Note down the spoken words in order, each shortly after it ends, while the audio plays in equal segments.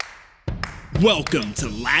Welcome to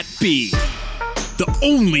Lat B, the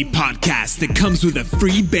only podcast that comes with a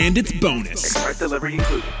free Bandits bonus. Express delivery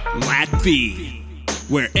included. Lat B,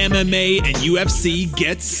 where MMA and UFC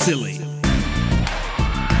get silly.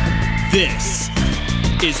 This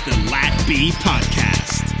is the Lat B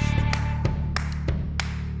podcast.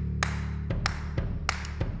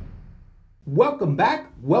 Welcome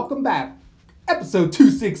back. Episode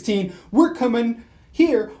 216. We're coming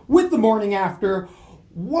here with the morning after.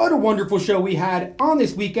 What a wonderful show we had on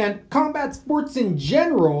this weekend. Combat sports in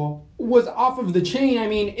general was off of the chain. I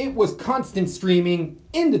mean, it was constant streaming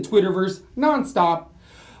in the Twitterverse, nonstop.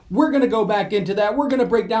 We're going to go back into that. We're going to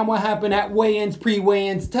break down what happened at weigh-ins,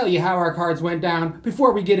 pre-weigh-ins, tell you how our cards went down.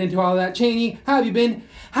 Before we get into all that, Cheney, how have you been?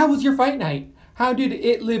 How was your fight night? How did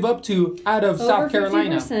it live up to out of South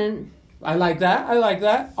Carolina? 50%. I like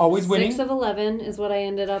that. Always winning. 6 of 11 is what I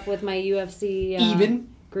ended up with my UFC.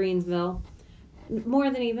 Even? Greensville. More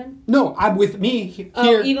than even? No, I'm with me here.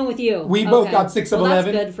 Oh, even with you. We both got 6 of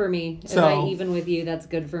 11. That's good for me. So, if I even with you, that's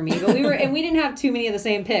good for me. But we didn't have too many of the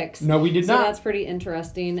same picks. No, we did so not. So that's pretty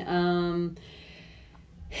interesting. It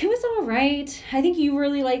was all right. I think you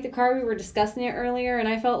really liked the card. We were discussing it earlier, and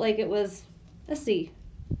I felt like it was a C.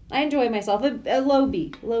 I enjoyed myself. A low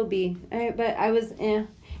B. But I was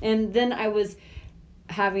And then I was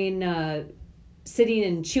having sitting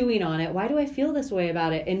and chewing on it. Why do I feel this way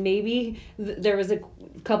about it? And maybe there was a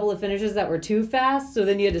couple of finishes that were too fast, so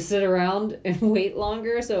then you had to sit around and wait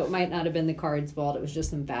longer. So it might not have been the card's fault. It was just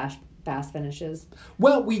some fast finishes.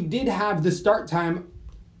 Well, we did have the start time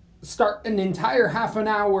start an entire half an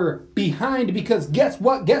hour behind because guess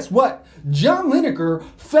what? John Lineker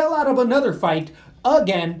fell out of another fight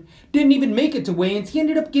again. Didn't even make it to weigh-ins. He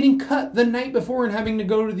ended up getting cut the night before and having to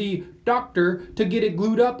go to the doctor to get it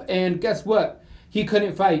glued up. And guess what? He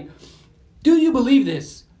couldn't fight. Do you believe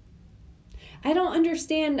this? I don't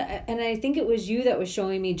understand, and I think it was you that was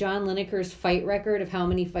showing me John Lineker's fight record of how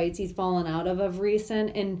many fights he's fallen out of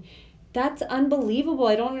recent, and that's unbelievable.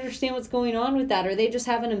 I don't understand what's going on with that. Are they just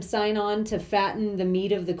having him sign on to fatten the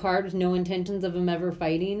meat of the card with no intentions of him ever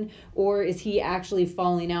fighting? Or is he actually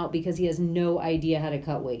falling out because he has no idea how to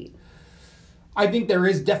cut weight? I think there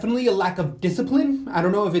is definitely a lack of discipline. I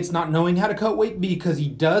don't know if it's not knowing how to cut weight because he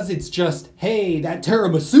does. It's just, hey, that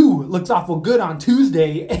tiramisu looks awful good on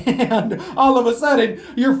Tuesday. And all of a sudden,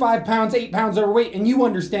 you're 5 pounds, 8 pounds overweight. And you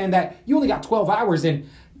understand that you only got 12 hours in.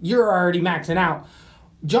 You're already maxing out.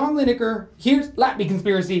 John Lineker, here's Latby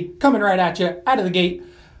Conspiracy coming right at you out of the gate.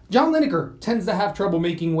 John Lineker tends to have trouble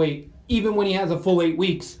making weight even when he has a full 8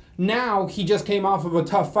 weeks. Now he just came off of a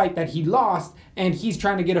tough fight that he lost, and he's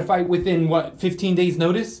trying to get a fight within, 15 days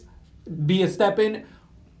notice? Be a step in.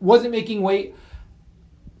 Wasn't making weight.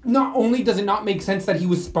 Not only does it not make sense that he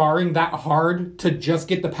was sparring that hard to just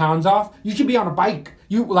get the pounds off, you should be on a bike.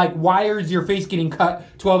 Why is your face getting cut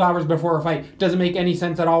 12 hours before a fight? Doesn't make any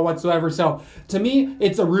sense at all whatsoever. So, to me,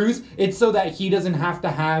 it's a ruse. It's so that he doesn't have to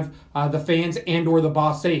have the fans and or the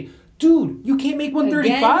boss say, dude, you can't make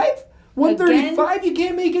 135? 135, you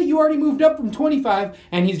can't make it. You already moved up from 25.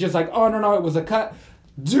 And he's just like, oh, no, it was a cut.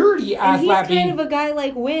 Dirty ass and he's Lappy. Kind of a guy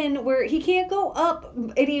like Wynn where he can't go up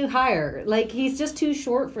any higher. Like, he's just too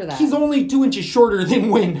short for that. He's only 2 inches shorter than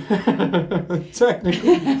Wynn.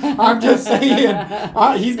 Technically. I'm just saying.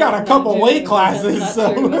 He's got a couple weight classes. That's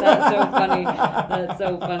so. true, but that's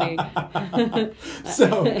so funny.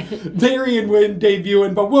 So, Darian Wynn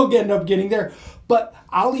debuting, but we'll end up getting there. But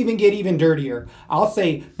I'll even get even dirtier. I'll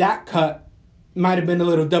say that cut might have been a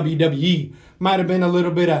little WWE. Might have been a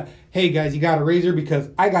little bit of, hey guys, you got a razor because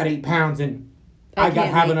I got 8 pounds and I got to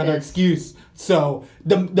have another excuse. So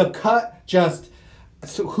the cut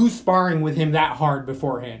so who's sparring with him that hard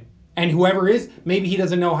beforehand? And whoever is, maybe he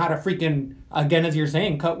doesn't know how to freaking, again, as you're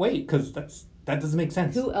saying, cut weight because that doesn't make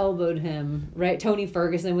sense. Who elbowed him, right? Tony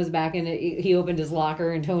Ferguson was back in it. He opened his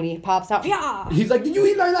locker and Tony pops out. Yeah. He's like, did you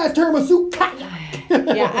eat my last tiramisu?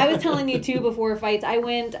 Yeah, I was telling you too before fights. I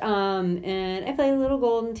went and I played a little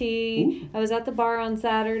Golden Tee. I was at the bar on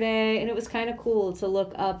Saturday, and it was kind of cool to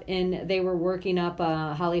look up. And they were working up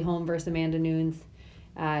Holly Holm versus Amanda Nunes,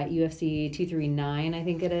 UFC 239, I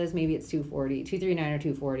think it is. Maybe it's 240, 239 or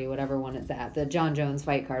 240, whatever one it's at. The John Jones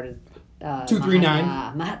fight card. 239.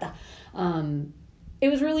 Mahata. It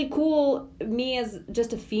was really cool, me as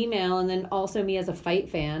just a female and then also me as a fight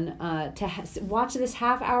fan, to watch this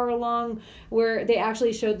half hour long where they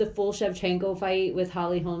actually showed the full Shevchenko fight with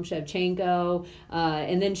Holly Holm Shevchenko.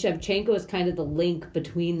 And then Shevchenko is kind of the link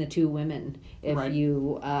between the two women if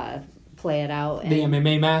you play it out. And, the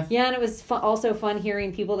MMA math? Yeah, and it was also fun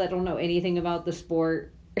hearing people that don't know anything about the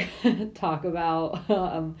sport talk about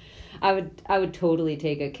I would totally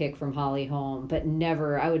take a kick from Holly Holm, but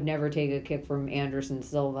I would never take a kick from Anderson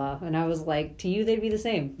Silva. And I was like, to you, they'd be the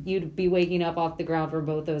same. You'd be waking up off the ground for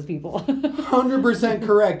both those people. 100%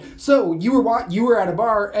 correct. So you were at a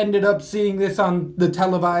bar, ended up seeing this on the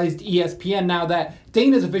televised ESPN now that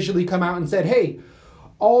Dana's officially come out and said, hey,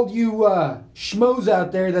 all you schmoes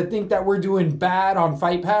out there that think that we're doing bad on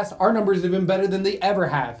Fight Pass, our numbers have been better than they ever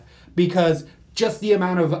have. Because just the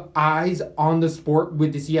amount of eyes on the sport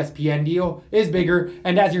with this ESPN deal is bigger.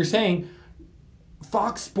 And as you're saying,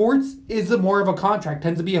 Fox Sports is more of a contract,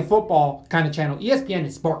 tends to be a football kind of channel. ESPN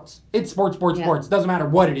is sports. It's sports. Doesn't matter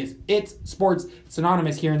what it is. It's sports. It's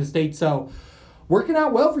synonymous here in the States. So working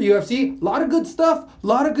out well for UFC. A lot of good stuff. A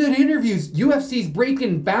lot of good interviews. UFC's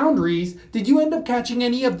breaking boundaries. Did you end up catching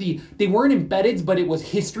any of they weren't embedded, but it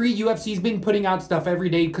was history? UFC's been putting out stuff every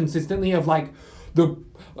day consistently of like the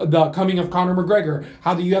coming of Conor McGregor,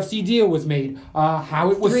 how the UFC deal was made,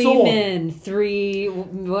 how it was sold. 3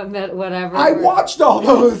 men, whatever. I watched all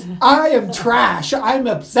those. I am trash. I'm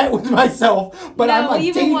upset with myself, but I'm like,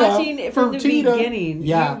 you've been Dana, watching from the beginning.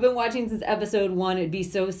 Yeah. You've been watching since episode 1. It'd be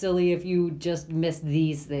so silly if you just missed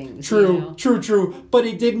these things. True. But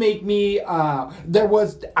it did make me,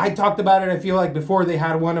 I talked about it, I feel like before they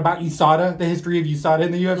had one about USADA, the history of USADA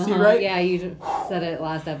in the UFC, right? Yeah, you said it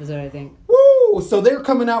last episode, I think. Woo! So they're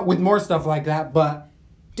coming out with more stuff like that, but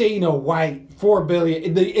Dana White, $4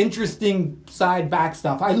 billion, the interesting side back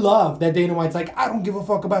stuff. I love that Dana White's like, I don't give a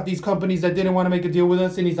fuck about these companies that didn't want to make a deal with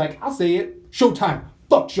us, and he's like, I'll say it, Showtime.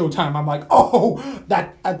 Fuck Showtime. I'm like,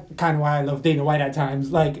 that's kind of why I love Dana White at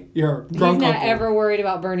times. Like, you're drunk. He's not ever worried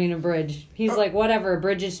about burning a bridge. He's like, whatever,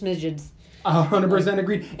 bridges, smidgens. 100%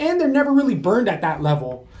 agreed. And they're never really burned at that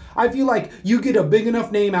level. I feel like you get a big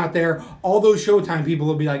enough name out there, all those Showtime people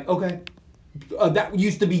will be like, okay. That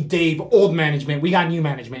used to be Dave, old management. We got new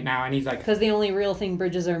management now. And he's like... Because the only real thing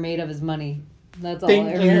bridges are made of is money. That's all Thank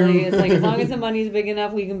it you. really is. Like, as long as the money's big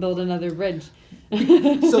enough, we can build another bridge.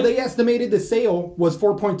 So they estimated the sale was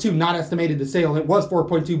 4.2. Not estimated the sale. It was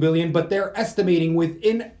 4.2 billion. But they're estimating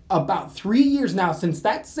within about 3 years now since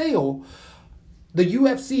that sale, the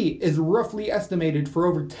UFC is roughly estimated for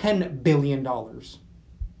over $10 billion.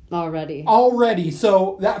 Already.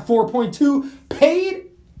 So that 4.2 paid...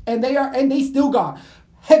 And they still got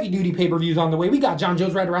heavy duty pay-per-views on the way. We got John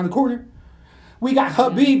Jones right around the corner. We got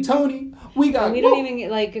Habib Tony. We don't even get,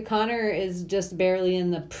 like, Conor is just barely in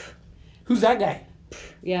the... Who's that guy?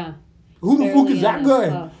 Yeah. Who the fuck is that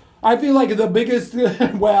guy? I feel like the biggest...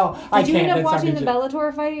 Well, I can't. Did you end up watching the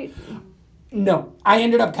Bellator fight? No. I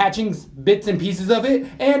ended up catching bits and pieces of it.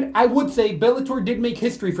 And I would say Bellator did make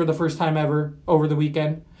history for the first time ever over the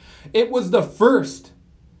weekend. It was the first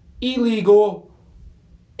illegal...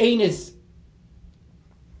 anus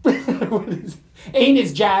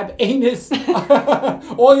jab,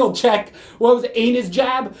 oil check. What was it? Anus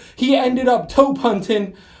jab. He ended up toe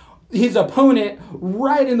punting his opponent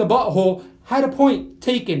right in the butthole. Had a point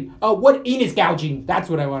taken. What anus gouging? That's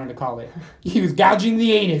what I wanted to call it. He was gouging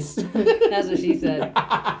the anus. That's what she said.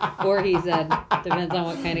 Or he said. Depends on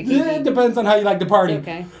what kind of kinky. It depends on how you like to party. It's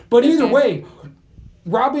okay. But either way,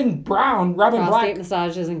 Robin Prostate Black.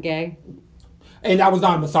 massage isn't gay. And that was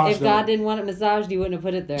not a massage. If God didn't want it massaged, he wouldn't have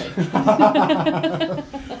put it there.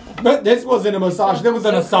 But this wasn't a massage. That was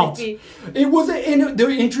an assault. Creepy. It wasn't. And the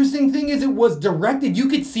interesting thing is, it was directed. You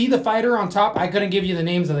could see the fighter on top. I couldn't give you the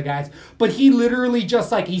names of the guys, but he literally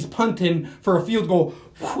just like he's punting for a field goal,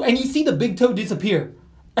 and you see the big toe disappear.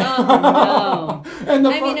 Oh, no.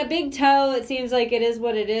 And a big toe, it seems like it is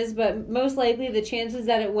what it is, but most likely the chances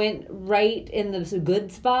that it went right in the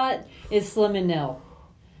good spot is slim and nil.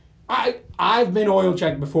 I've been oil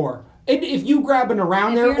checked before. If you grabbing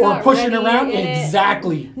around there or pushing around,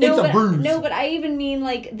 exactly. It's a bruise. No, but I even mean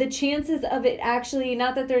like the chances of it actually,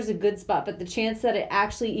 not that there's a good spot, but the chance that it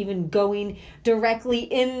actually even going directly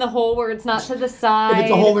in the hole where it's not to the side. If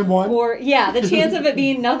it's a hole in one. Or, yeah, the chance of it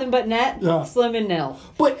being nothing but net, slim and nil.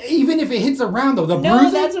 But even if it hits around though, bruising.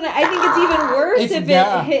 No, that's what I think it's even worse if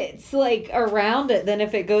it hits like around it than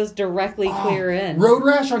if it goes directly clear in. Road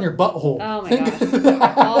rash on your butthole. Oh my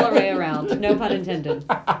gosh. All the way around. No pun intended.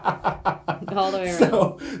 All the way around.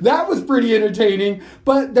 So that was pretty entertaining.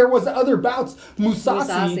 But there was other bouts.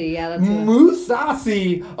 Mousasi, yeah, that's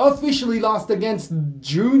Mousasi officially lost against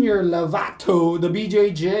Junior Lovato, the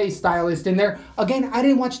BJJ stylist in there. Again, I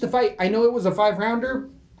didn't watch the fight. I know it was a 5-rounder.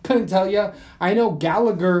 Couldn't tell you. I know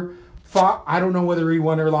Gallagher fought. I don't know whether he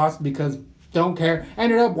won or lost because don't care.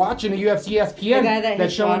 Ended up watching a UFC ESPN. The guy that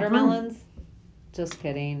hits watermelons? Just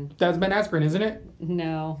kidding. That's Ben Askren, isn't it?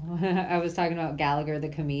 No. I was talking about Gallagher, the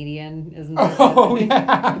comedian. Isn't that Oh,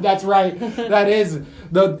 yeah. That's right. That is.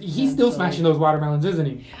 He's still smashing those watermelons, isn't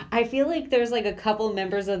he? I feel like there's like a couple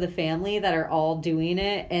members of the family that are all doing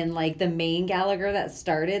it. And like the main Gallagher that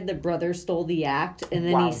started, the brother stole the act. And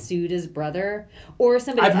then he sued his brother. Or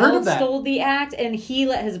somebody else stole the act. And he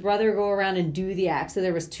let his brother go around and do the act. So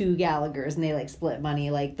there was two Gallaghers. And they like split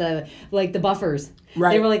money. Like the Buffers.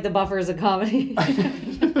 Right. They were like the Buffers of comedy.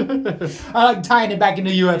 I like tying it back into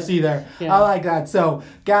UFC there. Yeah. I like that. So,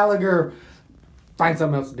 Gallagher, find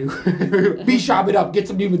something else to do. Shop it up. Get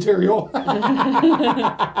some new material.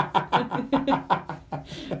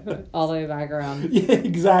 All the way back around. Yeah,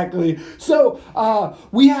 exactly. So,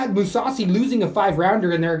 we had Mousasi losing a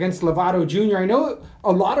 5-rounder in there against Lovato Jr. I know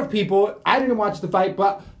a lot of people, I didn't watch the fight,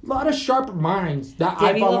 but a lot of sharp minds that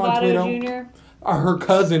I follow on Twitter. Jr.? Her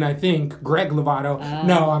cousin, I think, Greg Lovato.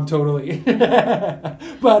 No, I'm totally.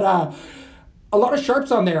 But a lot of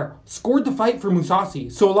sharps on there scored the fight for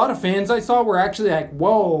Mousasi. So a lot of fans I saw were actually like,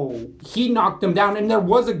 whoa, he knocked him down. And there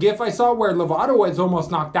was a gif I saw where Lovato was almost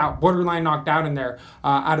knocked out, borderline knocked out in there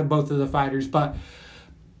out of both of the fighters. But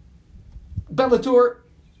Bellator,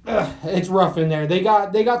 it's rough in there. They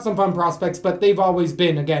got some fun prospects, but they've always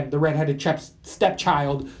been, again, the redheaded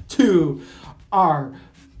stepchild to our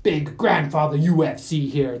big grandfather UFC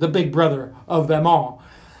here, the big brother of them all.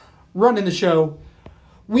 Running the show,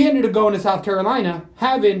 we ended up going to South Carolina,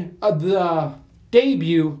 having the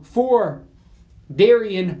debut for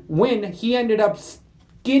Darian Wynn. He ended up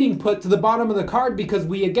getting put to the bottom of the card because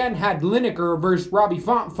we again had Lineker versus Robbie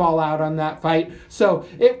Font fall out on that fight. So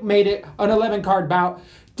it made it an 11-card bout.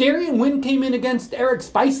 Darian Wynn came in against Eric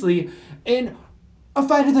Spicely in a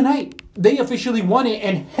fight of the night. They officially won it,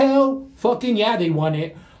 and hell fucking yeah, they won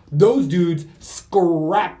it. Those dudes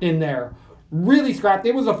scrapped in there. Really scrapped.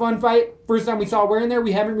 It was a fun fight. First time we saw Ware in there.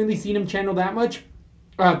 We haven't really seen him challenged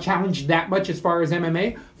that much as far as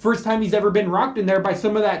MMA. First time he's ever been rocked in there by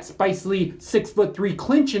some of that Spicely 6'3"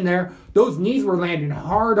 clinch in there. Those knees were landing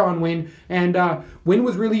hard on Wynn. And Wynn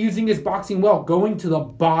was really using his boxing well. Going to the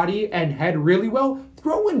body and head really well.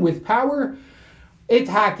 Throwing with power. It's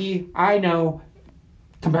hacky. I know.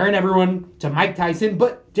 Comparing everyone to Mike Tyson,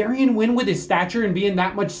 but Darian Wynn with his stature and being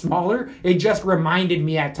that much smaller, it just reminded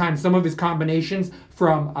me at times some of his combinations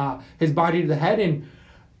from his body to the head, and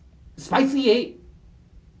Spicely ate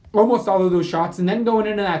almost all of those shots, and then going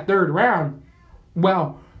into that third round,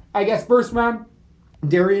 well, I guess first round,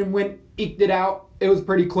 Darian Wynn eked it out. It was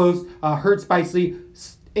pretty close. Hurt Spicely.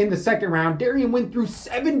 In the second round, Darian Wynn threw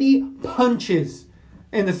 70 punches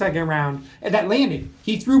in the second round, and that landed.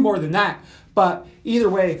 He threw more than that. But either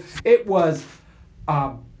way, it was,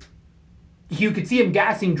 you could see him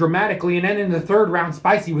gassing dramatically. And then in the third round,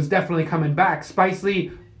 Spicely was definitely coming back.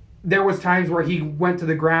 Spicely, there was times where he went to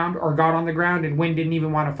the ground or got on the ground and Wynn didn't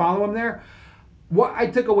even want to follow him there. What I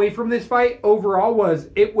took away from this fight overall was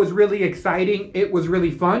it was really exciting. It was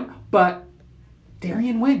really fun. But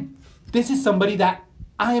Darian Wynn, this is somebody that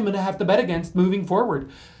I am going to have to bet against moving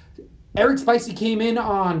forward. Eric Spicely came in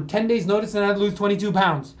on 10 days' notice and had to lose 22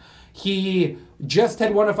 pounds. He just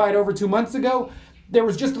had won a fight over 2 months ago. There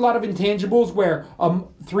was just a lot of intangibles where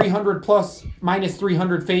 300 plus minus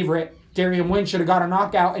 300 favorite Darian Wynn should have got a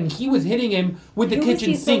knockout, and he was hitting him with the kitchen sink.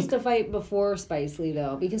 Who was he supposed to fight before Spicely,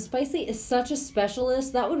 though? Because Spicely is such a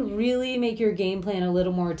specialist, that would really make your game plan a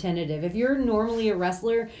little more tentative. If you're normally a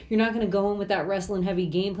wrestler, you're not going to go in with that wrestling-heavy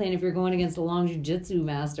game plan if you're going against a long jiu-jitsu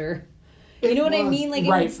master. You know what I mean? Like,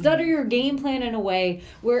 right. It would stutter your game plan in a way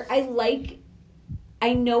where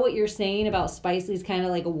I know what you're saying about Spicely's kind of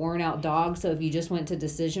like a worn-out dog, so if you just went to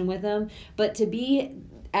decision with him. But to be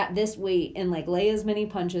at this weight and like lay as many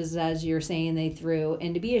punches as you're saying they threw,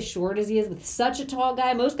 and to be as short as he is with such a tall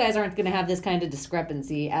guy, most guys aren't going to have this kind of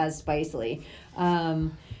discrepancy as Spicely.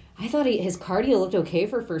 I thought his cardio looked okay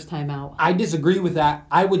for first time out. I disagree with that.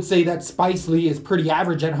 I would say that Spicely is pretty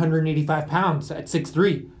average at 185 pounds at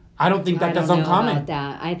 6'3". I don't think that's uncommon. About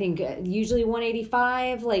that. I think usually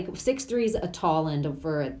 185, like 6'3" is a tall end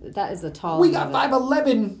for it. That is a tall end. We got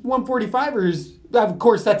 5'11", 145ers. Of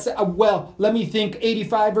course, that's, let me think,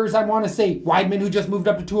 85ers, I want to say. Weidman, who just moved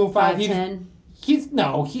up to 205. 5'10". He's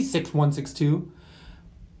 6'1", 6'2".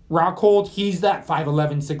 Rockhold, he's that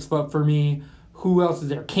 5'11", 6 foot for me. Who else is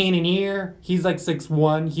there? Cannonier, he's like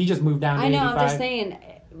 6'1". He just moved down to 85. I know, I'm just saying.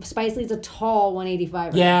 Spicely's a tall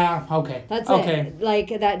 185. Yeah, okay. That's it. Like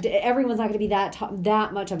that, everyone's not going to be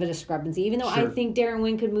that much of a discrepancy. Even though I think Darian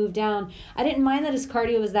Wynn could move down, I didn't mind that his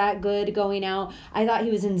cardio was that good going out. I thought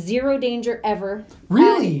he was in zero danger ever.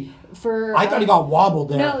 Really? I thought he got wobbled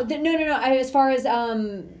there. No. As far as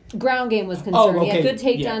ground game was concerned. Oh, He had okay. good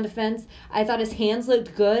takedown Yeah. defense. I thought his hands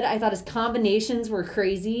looked good. I thought his combinations were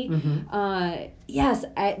crazy. Yes,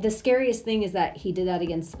 the scariest thing is that he did that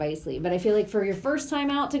against Spice Lee. But I feel like for your first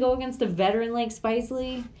time out to go against a veteran like Spice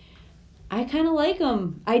Lee, I kind of like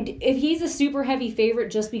him. If he's a super heavy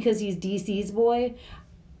favorite just because he's DC's boy,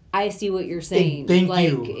 I see what you're saying. Thank like,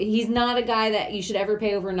 you. He's not a guy that you should ever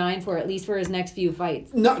pay over 9 for, at least for his next few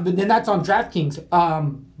fights. No, but then that's on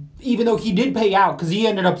DraftKings. Even though he did pay out because he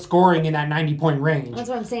ended up scoring in that 90-point range. That's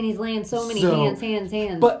what I'm saying. He's laying so many So-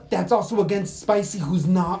 hands. But that's also against Spicy, who's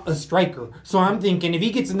not a striker. So I'm thinking if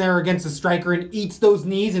he gets in there against a striker and eats those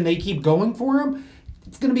knees and they keep going for him,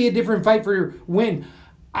 it's going to be a different fight for your win.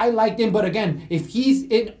 I liked him, but again, if he's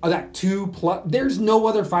in that 2+, there's no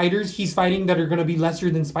other fighters he's fighting that are going to be lesser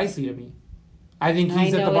than Spicy to me. I think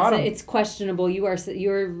he's at the bottom. It's questionable.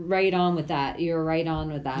 You're right on with that. You're right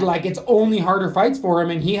on with that. Like, it's only harder fights for him,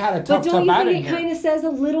 and he had a But tough don't you out in think it here. kind of says a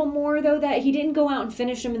little more, though, that he didn't go out and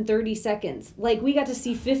finish him in 30 seconds? Like, we got to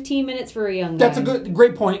see 15 minutes for a young guy. That's a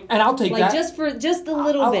great point, and I'll take Like, that. just a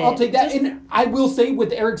little bit. I'll take that. Just- And I will say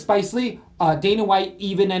with Eric Spicely, Dana White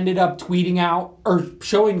even ended up tweeting out or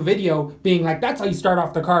showing video being like, that's how you start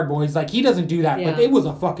off the card, boys. Like, he doesn't do that, but Yeah. it was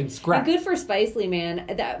a fucking scrap. Good for Spicely, man.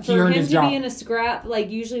 That He for earned him his to job. be in a scrap, like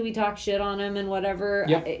usually we talk shit on him and whatever.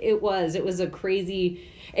 Yep. It was a crazy.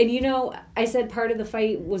 And you know, I said part of the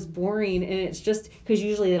fight was boring, and it's just because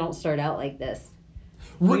usually they don't start out like this.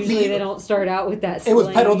 Usually they don't start out with that. It was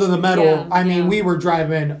slang. pedal to the metal. Yeah, I mean, yeah. we were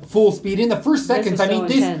driving full speed in the first seconds. was I so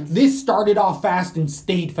mean, intense. this started off fast and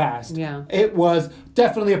stayed fast. Yeah. It was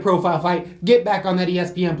definitely a profile fight. Get back on that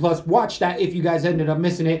ESPN Plus. Watch that if you guys ended up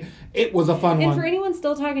missing it. It was a fun And one. for anyone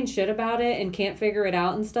still talking shit about it and can't figure it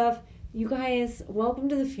out and stuff, you guys, welcome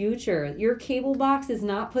to the future. Your cable box is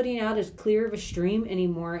not putting out as clear of a stream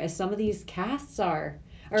anymore as some of these casts are.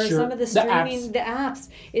 Or Sure. some of the The streaming, the apps.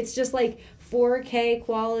 It's just like 4K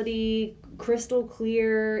quality, crystal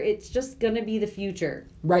clear. It's just going to be the future.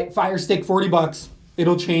 Right, Fire Stick, $40.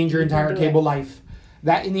 It'll change your entire do cable it. life.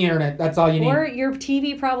 That and the internet. That's all you need. Or your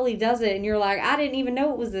TV probably does it and you're like, I didn't even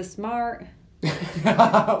know it was this smart.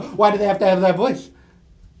 Why do they have to have that voice?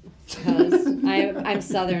 Because I'm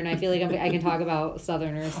Southern. I feel like I can talk about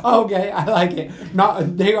Southerners. Okay, I like it.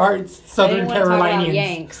 Not they are I Southern didn't want to talk about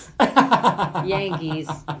Carolinians. Yanks.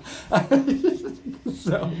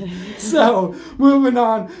 Yankees. So moving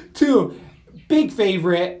on to big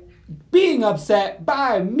favorite being upset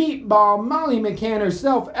by Meatball Molly McCann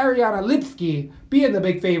herself, Ariana Lipski being the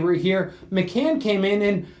big favorite here. McCann came in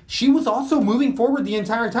and she was also moving forward the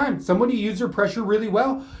entire time. Somebody used her pressure really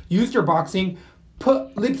well, used her boxing,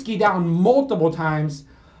 put Lipski down multiple times.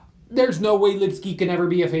 There's no way Lipski can ever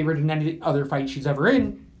be a favorite in any other fight she's ever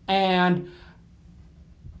in. And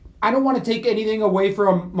I don't want to take anything away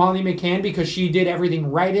from Molly McCann because she did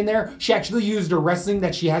everything right in there. She actually used her wrestling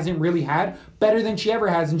that she hasn't really had better than she ever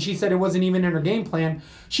has. And she said it wasn't even in her game plan.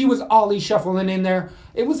 She was ollie shuffling in there.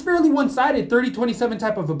 It was fairly one-sided, 30-27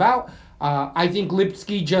 type of a bout. I think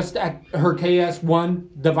Lipski just at her KS1,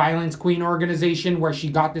 the Violence Queen organization where she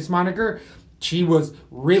got this moniker, she was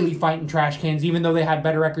really fighting trash cans, even though they had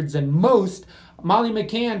better records than most. Molly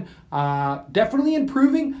McCann definitely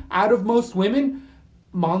improving out of most women.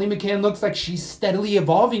 Molly McCann looks like she's steadily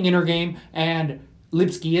evolving in her game, and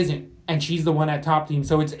Lipski isn't. And she's the one at top team.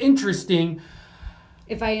 So it's interesting.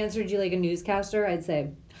 If I answered you like a newscaster, I'd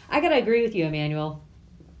say, I gotta agree with you, Emmanuel.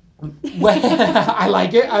 I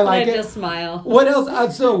like it. I like I it. just smile. What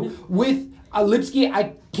else? So with Lipski,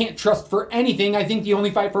 I can't trust for anything. I think the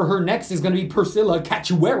only fight for her next is going to be Priscilla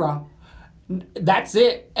Cachoeira. That's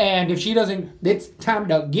it. And if she doesn't, it's time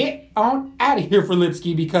to get on out of here for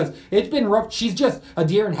Lipski because it's been rough. She's just a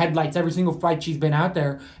deer in headlights every single fight she's been out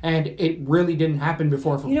there, and it really didn't happen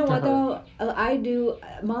before. You know to what, her. though?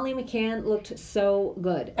 Molly McCann looked so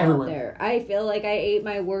good Everywhere. out there. I feel like I ate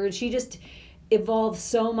my words. She just evolved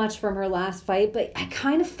so much from her last fight, but I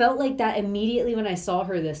kind of felt like that immediately when I saw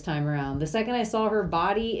her this time around. The second I saw her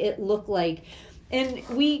body, it looked like... And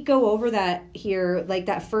we go over that here, like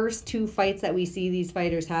that first 2 fights that we see these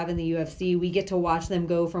fighters have in the UFC, we get to watch them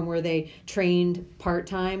go from where they trained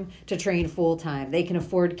part-time to train full-time. They can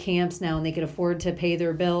afford camps now, and they can afford to pay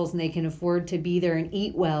their bills, and they can afford to be there and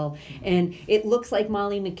eat well. And it looks like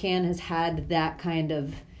Molly McCann has had that kind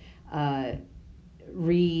of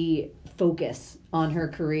refocus on her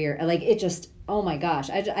career. Like, it just, oh my gosh,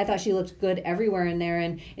 I thought she looked good everywhere in there.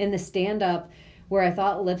 And in the stand-up, where I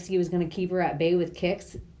thought Lipski was going to keep her at bay with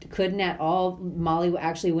kicks, couldn't at all. Molly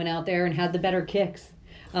actually went out there and had the better kicks.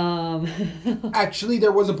 Actually,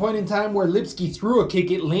 there was a point in time where Lipsky threw a kick,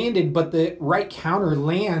 it landed, but the right counter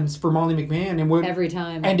lands for Molly McMahon. Every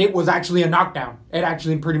time. And it was actually a knockdown. It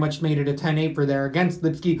actually pretty much made it a 10-8 for there against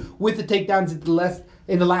Lipsky with the takedowns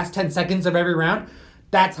in the last 10 seconds of every round.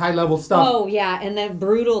 That's high-level stuff. Oh, yeah, and that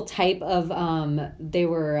brutal type of, they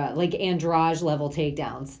were like Andrade level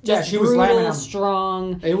takedowns. Yeah, she was slamming them.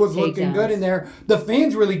 Strong It was looking takedowns. good in there. The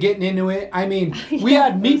fans really getting into it. I mean, we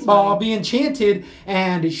had Meatball being chanted,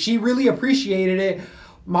 and she really appreciated it.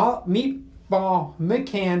 Meatball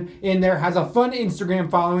McCann in there has a fun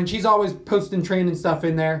Instagram following. She's always posting training stuff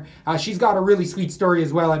in there. She's got a really sweet story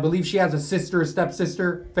as well. I believe she has a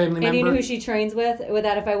stepsister, family member. And you know who she trains with? With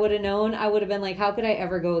that, if I would have known, I would have been like, how could I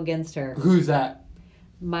ever go against her? Who's that?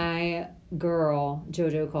 My girl,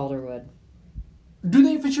 JoJo Calderwood. Do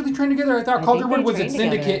they officially train together? I thought Calderwood was at train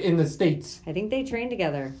Syndicate together. in the States. I think they train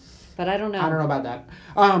together, but I don't know. I don't know about that.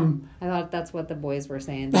 I thought that's what the boys were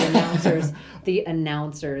saying. The announcers. The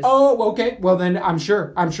announcers. Oh, okay. Well, then I'm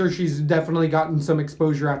sure she's definitely gotten some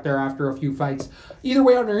exposure out there after a few fights. Either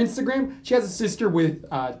way, on her Instagram, she has a sister with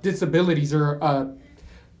disabilities or a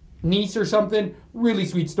niece or something. Really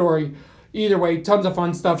sweet story. Either way, tons of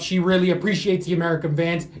fun stuff. She really appreciates the American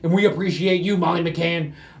fans, and we appreciate you, Molly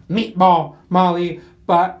McCann. Meatball, Molly.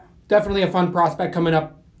 But definitely a fun prospect coming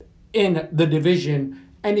up in the division.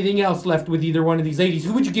 Anything else left with either one of these ladies?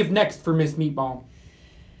 Who would you give next for Miss Meatball?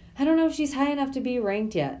 I don't know if she's high enough to be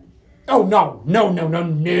ranked yet. Oh, no. Not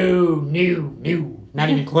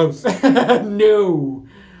even close. No.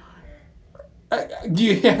 Do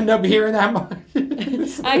you end up hearing that much?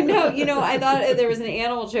 I know. You know, I thought there was an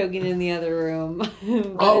animal choking in the other room. But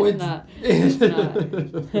it's not. It's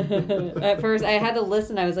not. At first, I had to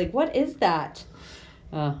listen. I was like, what is that?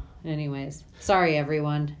 Anyways. Sorry,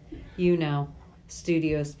 everyone. You know.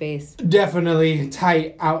 Studio space. Definitely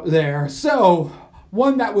tight out there. So,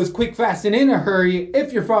 one that was quick, fast, and in a hurry.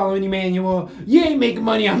 If you're following Emmanuel, you ain't making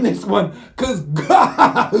money on this one. Because,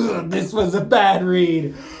 God, this was a bad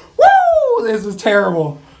read. Woo! This was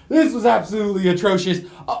terrible. This was absolutely atrocious.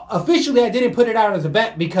 Officially, I didn't put it out as a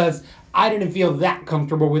bet because I didn't feel that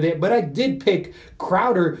comfortable with it. But I did pick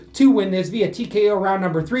Crowder to win this via TKO round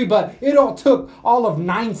number 3. But it all took all of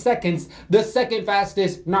 9 seconds. The second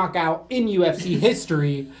fastest knockout in UFC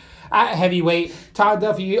history. At heavyweight, Todd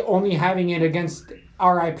Duffy only having it against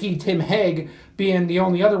RIP Tim Hague being the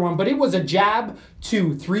only other one. But it was a jab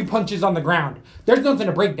to 3 punches on the ground. There's nothing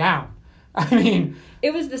to break down. I mean...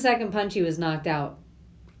 It was the second punch he was knocked out.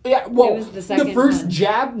 Yeah, well, It was the first punch.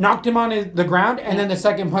 jab knocked him on the ground, and then the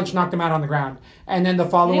second punch knocked him out on the ground. And then the It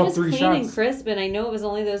follow-up was 3 clean shots. and crisp, and I know it was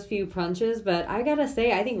only those few punches, but I gotta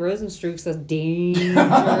say, I think Rosenstruck's a dangerous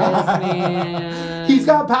man. He's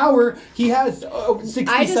got power. He has 67...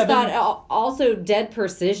 I just thought also dead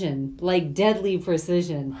precision, like deadly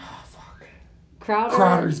precision. Oh, fuck.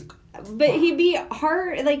 Crowder's... But he beat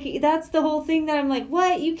Hart, like, that's the whole thing that I'm like,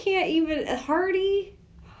 what? You can't even...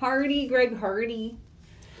 Greg Hardy.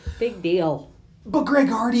 Big deal. But Greg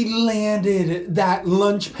Hardy landed that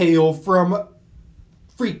lunch pail from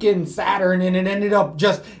freaking Saturn, and it ended up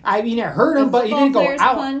just... I mean, it hurt him, but he didn't go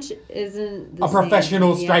out. Punch isn't the a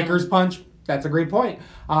professional same. striker's punch. That's a great point.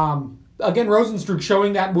 Again, Rosenstruck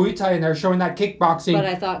showing that Muay Thai in there, showing that kickboxing. But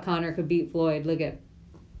I thought Conor could beat Floyd. Look at...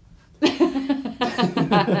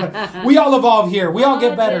 We all evolve here. We all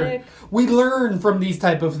get better. Logic. We learn from these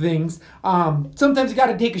type of things. Sometimes you got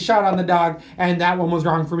to take a shot on the dog, and that one was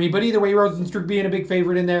wrong for me. But either way, Rosenstruck being a big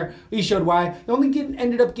favorite in there, he showed why. He only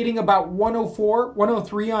ended up getting about 104,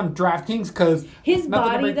 103 on DraftKings because his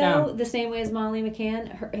body, though, the same way as Molly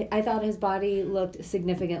McCann, I thought his body looked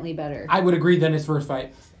significantly better. I would agree than his first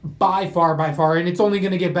fight. By far. And it's only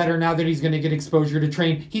going to get better now that he's going to get exposure to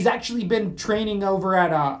train. He's actually been training over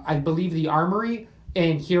at, I believe, the Armory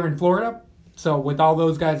here in Florida. So with all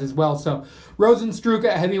those guys as well. So Rosenstruck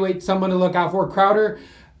at heavyweight, someone to look out for. Crowder,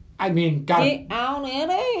 I mean, Get out of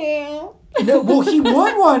here. No, well, he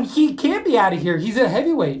won one. He can't be out of here. He's at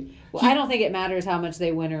heavyweight. Well, I don't think it matters how much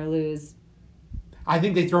they win or lose. I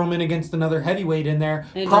think they throw him in against another heavyweight in there.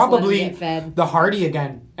 And Probably just let him get fed. the Hardy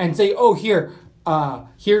again. And say, oh,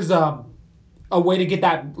 here's a way to get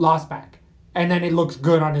that loss back. And then it looks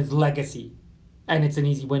good on his legacy. And it's an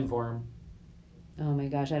easy win for him. Oh my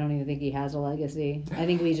gosh, I don't even think he has a legacy. I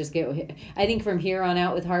think we just I think from here on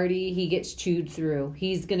out with Hardy, he gets chewed through.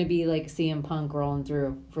 He's going to be like CM Punk rolling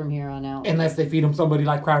through from here on out. Unless they feed him somebody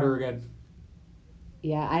like Crowder again.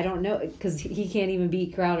 Yeah, I don't know, because he can't even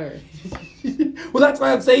beat Crowder. Well, that's what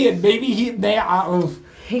I'm saying. Maybe he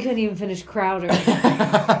couldn't even finish Crowder.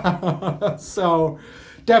 So,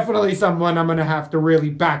 definitely someone I'm going to have to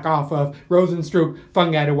really back off of. Rosenstruck,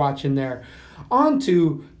 fun guy to watch in there. On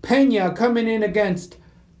to Pena coming in against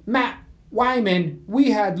Matt Wyman.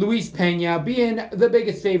 We had Luis Pena being the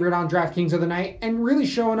biggest favorite on DraftKings of the night and really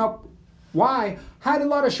showing up why. Had a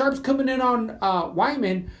lot of sharps coming in on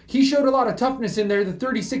Wyman. He showed a lot of toughness in there. The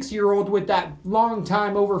 36-year-old with that long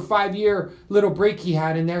time, over 5-year little break he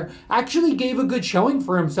had in there, actually gave a good showing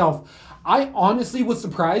for himself. I honestly was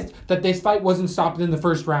surprised that this fight wasn't stopped in the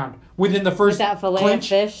first round. Within the first That fillet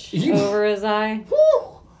clinch, of fish over his eye.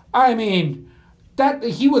 Whew, I mean, that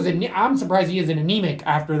he was. I'm surprised he isn't anemic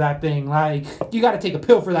after that thing. Like, you got to take a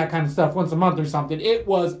pill for that kind of stuff once a month or something. It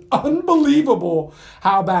was unbelievable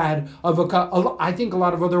how bad of a cut. I think a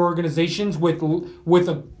lot of other organizations with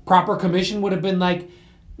a proper commission would have been like,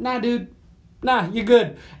 nah, dude. Nah, you're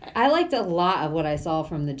good. I liked a lot of what I saw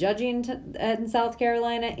from the judging in South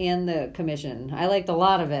Carolina and the commission. I liked a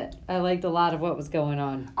lot of it. I liked a lot of what was going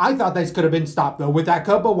on. I thought this could have been stopped, though, with that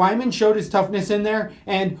cut, but Wyman showed his toughness in there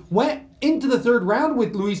and went into the third round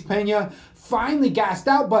with Luis Pena, finally gassed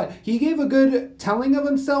out, but he gave a good telling of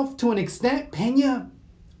himself to an extent. Pena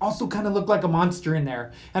also kind of looked like a monster in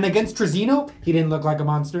there. And against Trezino, he didn't look like a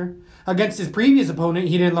monster. Against his previous opponent,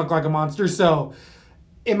 he didn't look like a monster, so...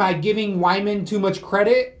 Am I giving Wyman too much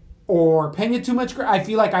credit or Pena too much credit? I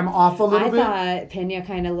feel like I'm off a little bit. I thought Pena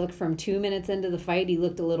kind of looked from 2 minutes into the fight. He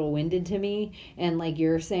looked a little winded to me. And like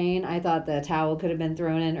you're saying, I thought the towel could have been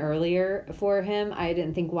thrown in earlier for him. I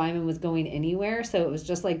didn't think Wyman was going anywhere. So it was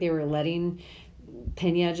just like they were letting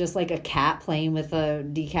Pena just like a cat playing with a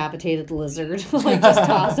decapitated lizard. Like just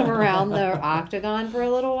toss him around the octagon for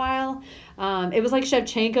a little while. It was like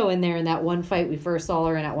Shevchenko in there in that one fight we first saw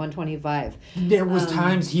her in at 125. There was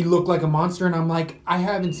times he looked like a monster, and I'm like, I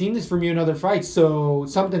haven't seen this from you in other fights, so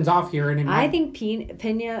something's off here. And I think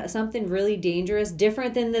Pena, something really dangerous,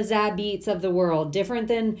 different than the Zabits of the world, different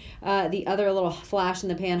than the other little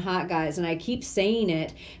flash-in-the-pan hot guys, and I keep saying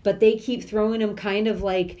it, but they keep throwing him kind of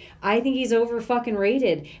like, I think he's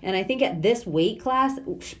over-fucking-rated, and I think at this weight class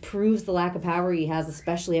proves the lack of power he has,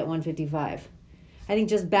 especially at 155. I think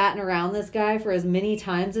just batting around this guy for as many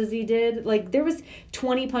times as he did, like there was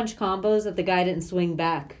 20 punch combos that the guy didn't swing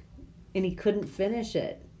back, and he couldn't finish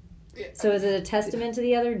it. So is it a testament to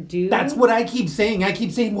the other dude? That's what I keep saying. I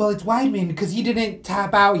keep saying, well, it's Weidman because he didn't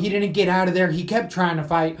tap out, he didn't get out of there, he kept trying to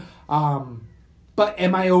fight. But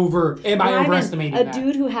am I overestimating a that?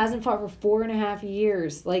 dude who hasn't fought for 4.5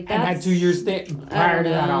 years, like that, and had 2 years prior to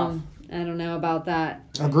that off. I don't know about that.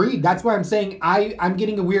 Agreed. That's why I'm saying I'm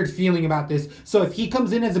getting a weird feeling about this. So if he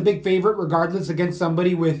comes in as a big favorite, regardless against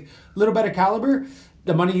somebody with a little better caliber,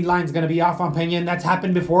 the money line's going to be off on Pena, and that's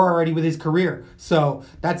happened before already with his career. So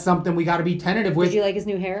that's something we got to be tentative with. Did you like his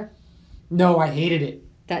new hair? No, I hated it.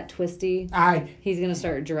 That twisty. He's going to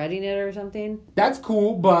start dreading it or something? That's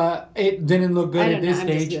cool, but it didn't look good at this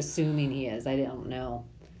stage. I'm just assuming he is. I don't know.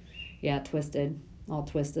 Yeah, twisted. All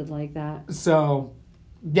twisted like that. So...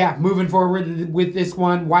 yeah, moving forward with this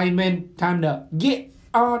one, Weidman, time to get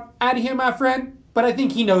on out of here, my friend. But I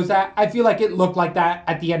think he knows that. I feel like it looked like that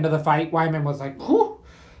at the end of the fight. Weidman was like, whew,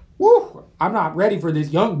 I'm not ready for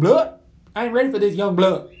this young blood. I ain't ready for this young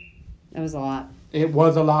blood. It was a lot. It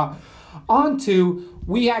was a lot. On to,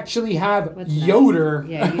 we actually have Yoder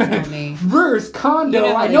Yeah, you tell me. versus Kondo.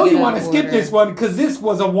 You know I know you want to skip this one because this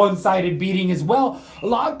was a one-sided beating as well. A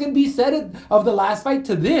lot can be said of the last fight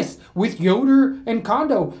to this with Yoder and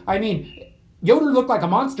Kondo. I mean, Yoder looked like a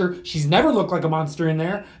monster. She's never looked like a monster in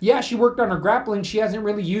there. Yeah, she worked on her grappling. She hasn't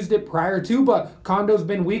really used it prior to, but Kondo's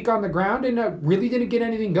been weak on the ground and really didn't get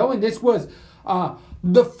anything going. This was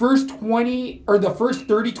the first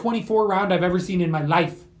 30-24 round I've ever seen in my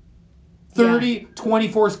life.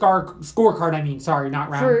 30-24 scorecard, I mean. Sorry, not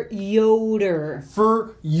round. For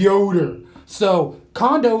Yoder. So,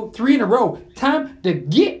 Kondo, 3 in a row. Time to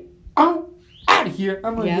get on out of here.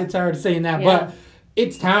 I'm going to get tired of saying that, but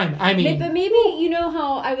it's time. I mean. But maybe, you know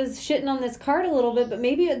how I was shitting on this card a little bit, but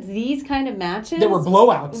maybe it's these kind of matches. There were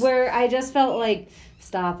blowouts. Where I just felt like,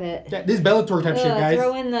 stop it. This Bellator type shit, guys.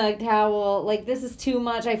 Throw in the towel. Like, this is too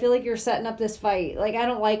much. I feel like you're setting up this fight. Like, I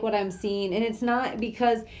don't like what I'm seeing. And it's not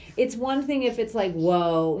because it's one thing if it's like,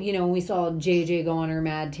 whoa, you know, we saw JJ go on her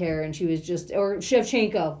mad tear and she was just, or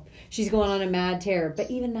Shevchenko, she's going on a mad tear. But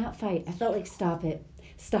even that fight, I felt like, stop it.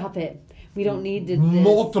 Stop it. We don't need this.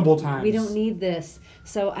 Multiple times. We don't need this.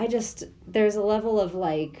 So there's a level of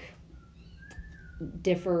like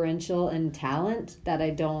differential in talent that I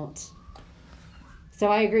don't. So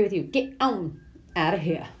I agree with you. Get on out of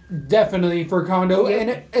here. Definitely for Kondo.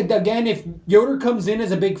 Yep. And again, if Yoder comes in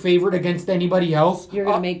as a big favorite against anybody else, you're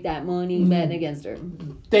going to make that money betting against her.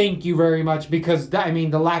 Thank you very much because,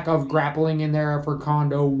 the lack of grappling in there for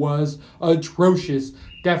Kondo was atrocious.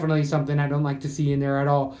 Definitely something I don't like to see in there at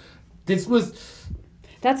all. This was...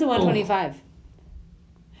 That's the 125.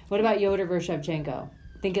 What about Yoder versus Shevchenko?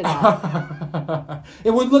 Think of that.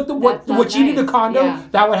 It would look what she did to Kondo. Yeah.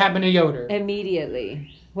 That would happen to Yoder.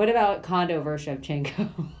 Immediately. What about Kondo versus Shevchenko?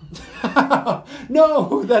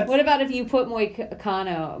 No, that's... What about if you put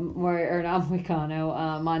Montano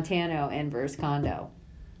in versus Kondo?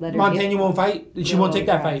 Montano won't fight. She won't take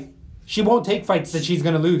that fight. She won't take fights that she's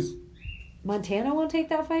going to lose. Montano won't take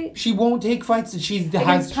that fight? She won't take fights that she's...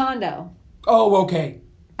 Against Kondo. Oh, okay.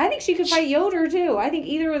 I think she could fight Yoder, too. I think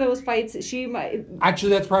either of those fights, she might...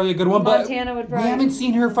 Actually, that's probably a good one. Montana would probably... We haven't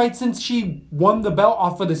seen her fight since she won the belt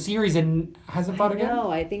off of the series and hasn't fought again. No,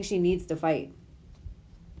 I think she needs to fight.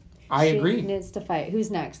 I agree. She needs to fight. Who's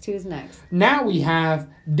next? Now we have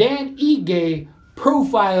Dan Ige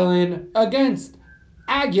profiling against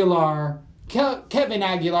Aguilar, Kevin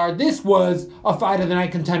Aguilar. This was a fight of the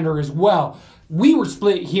night contender as well. We were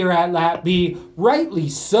split here at Lat B, rightly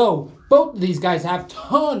so. Both of these guys have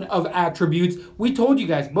ton of attributes. We told you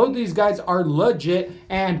guys, both of these guys are legit,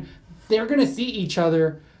 and they're going to see each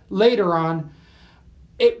other later on.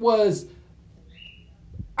 It was,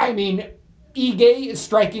 Ige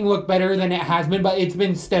striking looked better than it has been, but it's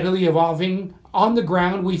been steadily evolving. On the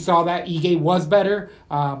ground, we saw that Ige was better.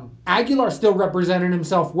 Aguilar still represented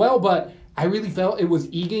himself well, but I really felt it was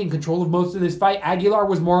Ige in control of most of this fight. Aguilar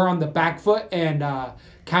was more on the back foot and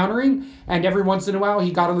countering, and every once in a while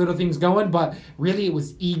he got a little things going, but really it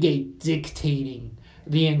was Ige dictating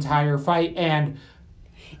the entire fight, and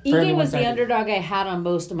Ige was the underdog I had on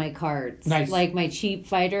most of my cards. Nice. Like my cheap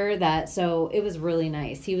fighter, so it was really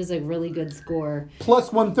nice. He was a really good score.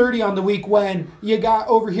 Plus 130 on the week when you got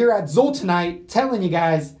over here at Zoltanite telling you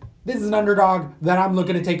guys, this is an underdog that I'm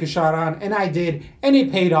looking to take a shot on, and I did, and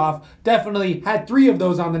it paid off. Definitely had 3 of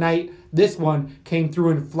those on the night. This one came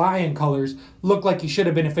through in flying colors. Looked like he should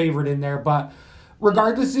have been a favorite in there, but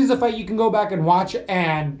regardless, this is a fight you can go back and watch,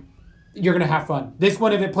 and you're going to have fun. This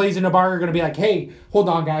one, if it plays in a bar, you're going to be like, hey, hold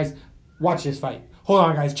on, guys. Watch this fight. Hold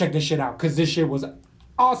on, guys. Check this shit out, because this shit was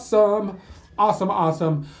awesome.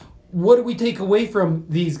 Awesome. What do we take away from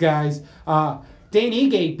these guys? Dan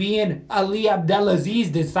Ige being Ali Abdelaziz's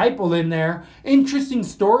disciple in there. Interesting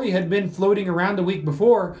story had been floating around the week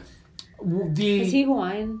before. Is he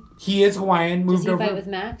Hawaiian? He is Hawaiian. Does he fight with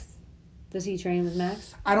Max? Does he train with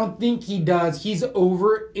Max? I don't think he does. He's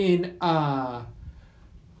over in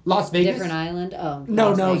Las Vegas. Different island? Oh.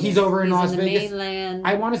 No, he's over in Las Vegas. Mainland.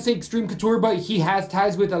 I want to say Extreme Couture, but he has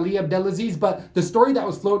ties with Ali Abdelaziz. But the story that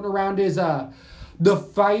was floating around is the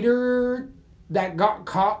fighter that got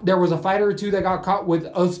caught, there was a fighter or two that got caught with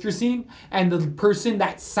Ostracine, and the person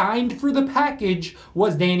that signed for the package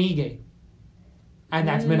was Dan Ige. And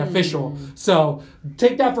that's been official. So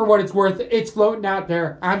take that for what it's worth. It's floating out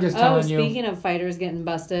there. I'm just telling you. Speaking of fighters getting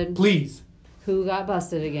busted. Please. Who got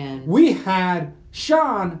busted again? We had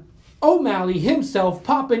Sean O'Malley himself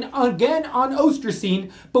popping again on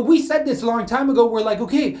Ostracine. But we said this a long time ago. We're like,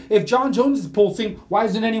 okay, if John Jones is pulsing, why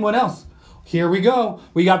isn't anyone else? Here we go.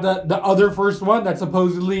 We got the other first one that's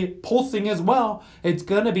supposedly pulsing as well. It's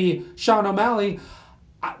going to be Sean O'Malley.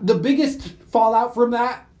 The biggest fallout from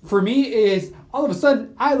that for me is all of a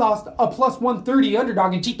sudden I lost a plus 130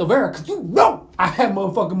 underdog in Chito Vera, because you know I had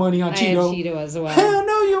motherfucking money on Chito. I had Chito as well. Hell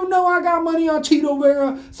no, you know I got money on Chito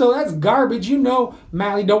Vera. So that's garbage. You know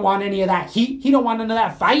Malley don't want any of that heat. He don't want none of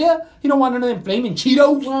that fire. He don't want none of them flaming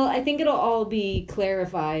Cheetos. Well, I think it'll all be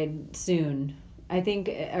clarified soon. I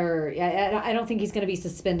don't think he's going to be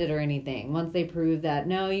suspended or anything once they prove that,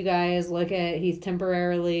 no, you guys, he's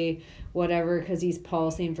temporarily whatever because he's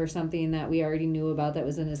pulsing for something that we already knew about that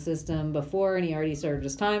was in his system before, and he already served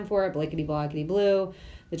his time for it, blickety blockety blue,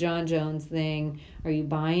 the John Jones thing. Are you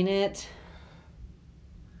buying it?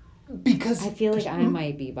 Because I feel like I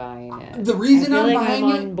might be buying it. The reason I'm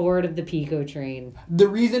on board of the Pico train. The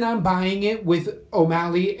reason I'm buying it with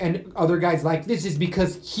O'Malley and other guys like this is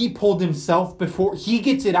because he pulled himself before he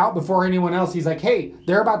gets it out before anyone else. He's like, hey,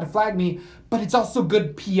 they're about to flag me, but it's also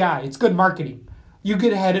good PI. It's good marketing. You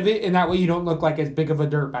get ahead of it, and that way you don't look like as big of a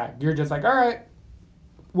dirtbag. You're just like, all right,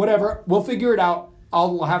 whatever. We'll figure it out.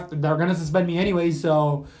 They're gonna suspend me anyway,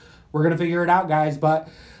 so we're gonna figure it out, guys. But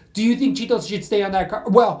do you think Chito should stay on that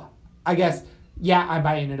card? Well, I guess, yeah, I'm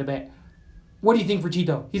buying it a bit. What do you think for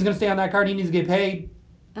Chito? He's going to stay on that card. He needs to get paid.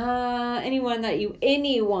 Anyone that you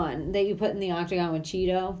put in the octagon with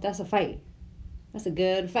Chito, that's a fight. That's a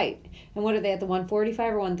good fight. And what are they at, the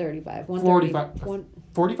 145 or 135? 45.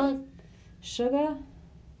 45? Sugar?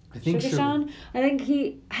 I think Sugar Sean? I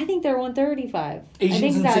think they're 135. Asian I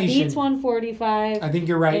think Sensation. that beats 145. I think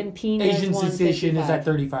you're right. And Pina's Asian Sensation is at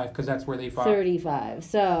 35 because that's where they fought. 35.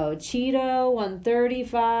 So Cheeto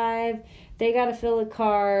 135. They got to fill a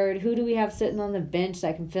card. Who do we have sitting on the bench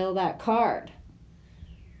that can fill that card?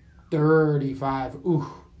 35. Ooh.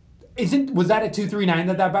 Was that at 239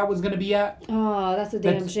 that bout was going to be at? Oh, that's a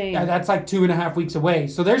damn shame. That's like 2.5 weeks away.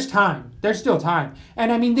 So there's time. There's still time.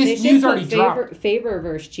 And I mean, this news already dropped. Faber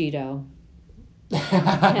versus Cheeto. They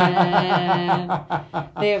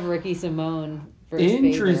have Ricky Simone versus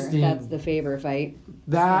Interesting. Faber. That's the Faber fight.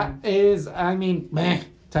 That is, I mean, meh,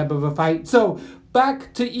 type of a fight. So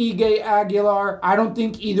back to Ige Aguilar. I don't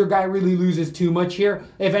think either guy really loses too much here.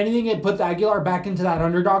 If anything, it puts Aguilar back into that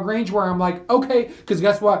underdog range where I'm like, okay, because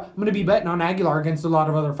guess what? I'm going to be betting on Aguilar against a lot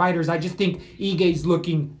of other fighters. I just think Ige's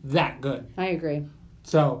looking that good. I agree.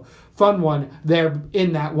 So, fun one there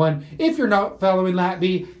in that one. If you're not following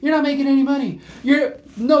LatB, you're not making any money. You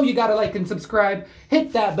got to like and subscribe.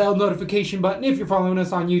 Hit that bell notification button if you're following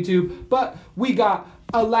us on YouTube. But we got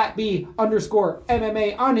a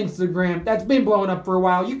LatB_MMA on Instagram. That's been blowing up for a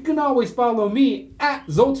while. You can always follow me at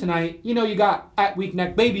Zoltanite. You know you got at Weak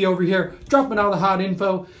Neck Baby over here dropping all the hot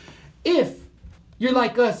info. If you're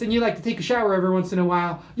like us and you like to take a shower every once in a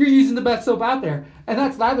while, you're using the best soap out there. And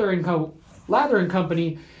that's Lather & Co. Lather &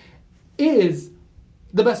 Company is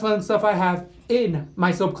the best fun stuff I have in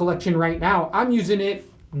my soap collection right now. I'm using it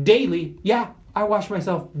daily. Yeah, I wash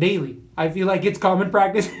myself daily. I feel like it's common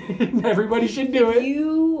practice. Everybody should do it.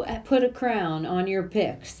 You put a crown on your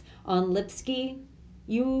picks. On Lipski,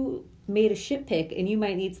 you made a ship pick, and you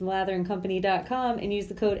might need some latherandcompany.com and use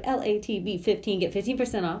the code LATB15. Get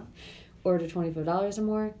 15% off. Order $25 or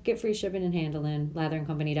more. Get free shipping and handling.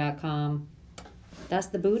 latherandcompany.com. That's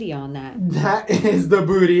the booty on that. That is the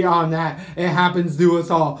booty on that. It happens to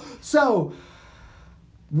us all. So,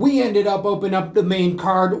 we ended up opening up the main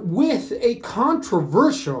card with a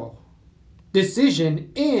controversial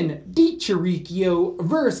decision in DiCiricchio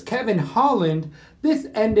versus Kevin Holland. This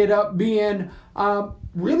ended up being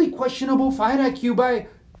really questionable fight IQ by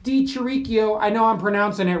DiCiricchio. I know I'm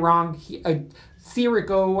pronouncing it wrong.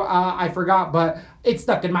 Cirico, I forgot, but it's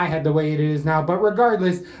stuck in my head the way it is now. But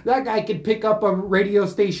regardless, that guy could pick up a radio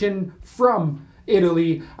station from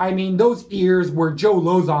Italy. I mean, those ears were Joe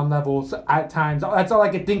Lozon levels at times. That's all I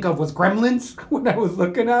could think of was Gremlins when I was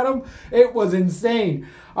looking at him. It was insane.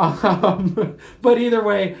 But either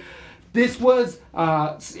way, this was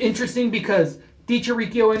interesting because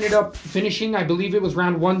DiCiricchio ended up finishing, I believe it was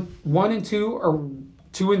round one and two, or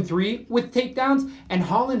 2 and 3 with takedowns, and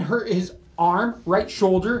Holland hurt his arm, right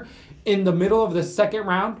shoulder, in the middle of the second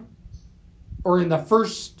round, or in the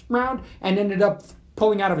first round, and ended up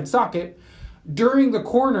pulling out of its socket. During the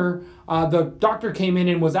corner, the doctor came in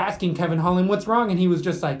and was asking Kevin Holland what's wrong, and he was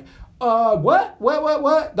just like, what?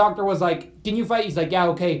 Doctor was like, can you fight? He's like, yeah,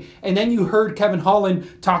 okay. And then you heard Kevin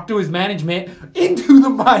Holland talk to his management into the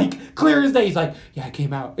mic, clear as day. He's like, yeah, it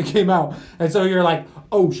came out. And so you're like,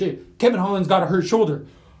 oh shit, Kevin Holland's got a hurt shoulder.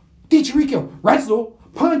 DiCiricchio, wrestle,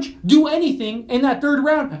 punch, do anything in that third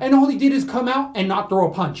round, and all he did is come out and not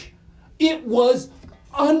throw a punch. It was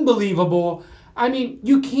unbelievable. I mean,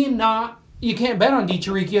 you can't bet on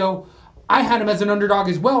DiCiricchio. I had him as an underdog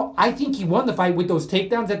as well. I think he won the fight with those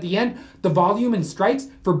takedowns at the end. The volume and strikes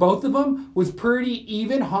for both of them was pretty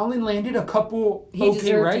even. Holland landed a couple He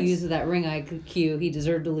deserved to use that ring IQ. He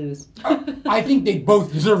deserved to lose. I think they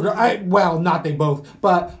both deserved it. Well, not they both,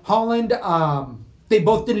 but Holland, they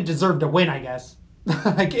both didn't deserve to win, I guess.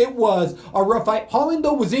 Like, it was a rough fight. Holland,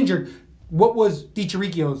 though, was injured. What was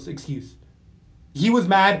DiCiricchio's excuse? He was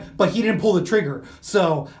mad, but he didn't pull the trigger.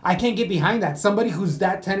 So I can't get behind that. Somebody who's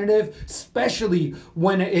that tentative, especially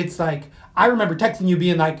when it's like, I remember texting you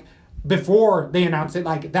being like, before they announced it,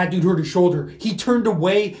 like, that dude hurt his shoulder. He turned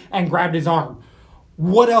away and grabbed his arm.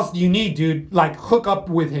 What else do you need, dude? Like, hook up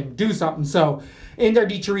with him. Do something. So in there,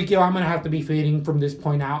 DiCiricchio, I'm going to have to be fading from this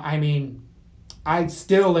point out. I mean, I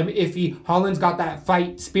still am iffy. Holland's got that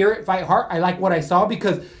fight spirit, fight heart. I like what I saw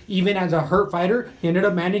because even as a hurt fighter, he ended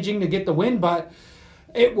up managing to get the win. But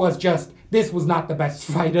it was just, this was not the best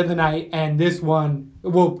fight of the night. And this one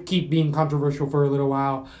will keep being controversial for a little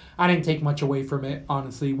while. I didn't take much away from it,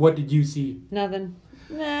 honestly. What did you see? Nothing.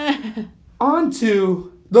 On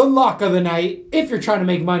to the lock of the night. If you're trying to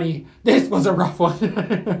make money, this was a rough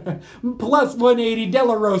one. Plus 180, De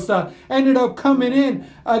La Rosa ended up coming in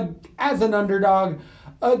as an underdog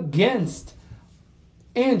against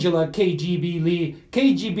Angela KGB Lee.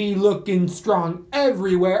 KGB looking strong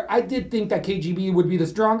everywhere. I did think that KGB would be the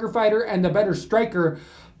stronger fighter and the better striker,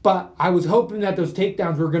 but I was hoping that those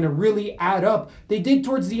takedowns were going to really add up. They did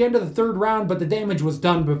towards the end of the third round, but the damage was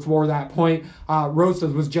done before that point.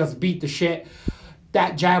 Rosas was just beat to shit.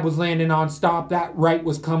 That jab was landing non-stop. That right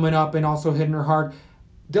was coming up and also hitting her hard.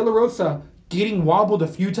 De La Rosa getting wobbled a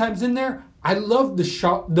few times in there. I love the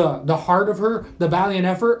shot, the heart of her, the valiant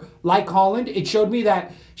effort. Like Holland, it showed me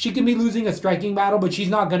that she can be losing a striking battle, but she's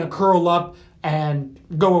not gonna curl up and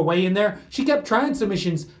go away in there. She kept trying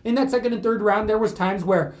submissions in that second and third round. There was times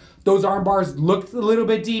where those arm bars looked a little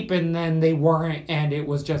bit deep, and then they weren't, and it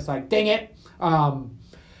was just like, dang it.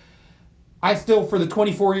 I still, for the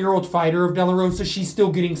 24-year-old fighter of De La Rosa, she's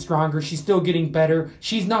still getting stronger. She's still getting better.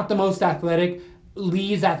 She's not the most athletic.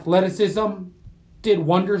 Lee's athleticism did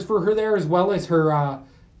wonders for her there, as well as her,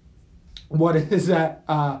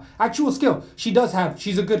 actual skill. She's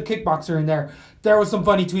a good kickboxer in there. There was some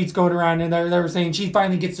funny tweets going around in there. They were saying she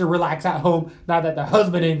finally gets to relax at home now that the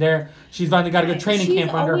husband ain't there. She's finally got a good training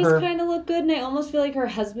camp under her. She's always kind of looked good, and I almost feel like her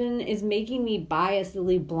husband is making me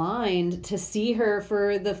biasedly blind to see her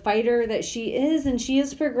for the fighter that she is, and she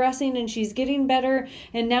is progressing, and she's getting better,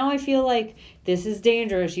 and now I feel like this is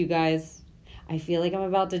dangerous, you guys. I feel like I'm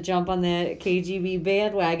about to jump on the KGB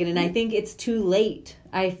bandwagon, and I think it's too late.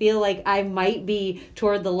 I feel like I might be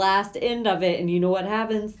toward the last end of it, and you know what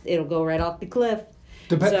happens? It'll go right off the cliff.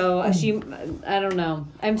 I don't know.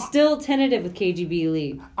 I'm still tentative with KGB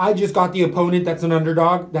Lee. I just got the opponent that's an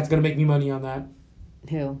underdog. That's going to make me money on that.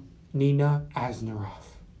 Who? Nina Asnarov.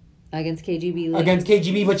 Against KGB Lee? Against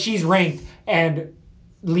KGB, but she's ranked, and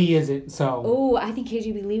Lee isn't, so... Oh, I think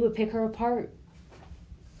KGB Lee would pick her apart.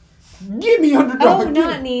 Give me underdog. Oh,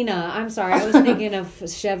 not Nina. I'm sorry. I was thinking of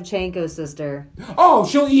Shevchenko's sister. Oh,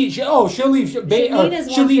 she'll leave. Nina's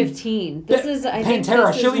 115. This is, I think,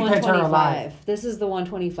 Pantera. She'll leave Pantera alive. This is the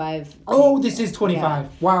 125. Oh, this is 25. Yeah.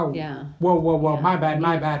 Wow. Yeah. Whoa. Yeah.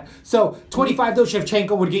 My bad. So, 25, though,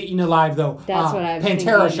 Shevchenko would get eaten alive, though. That's what I was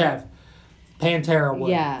Pantera thinking. Shev. Pantera would.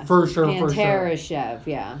 Yeah. For sure. Pantera Shev,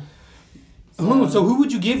 yeah. So who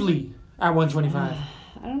would you give Lee at 125?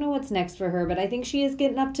 I don't know what's next for her, but I think she is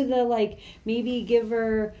getting up to the, like, maybe give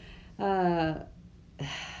her, Betch?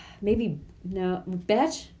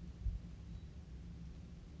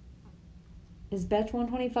 Is Betch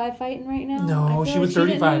 125 fighting right now? No, she was 35.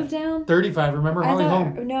 She didn't move down? 35, remember Holly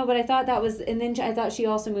Holm? No, but I thought that was, and then I thought she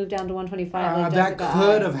also moved down to 125. Like that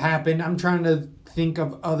could have happened. I'm trying to think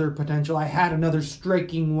of other potential. I had another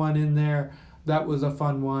striking one in there. That was a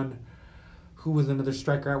fun one. Who was another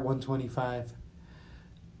striker at 125?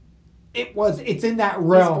 It's in that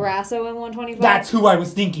realm. Is Grasso in 125? That's who I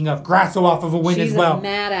was thinking of. Grasso off of a win as well. She's a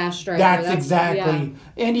mad-ass striker. That's exactly.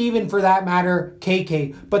 Yeah. And even for that matter,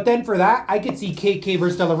 KK. But then for that, I could see KK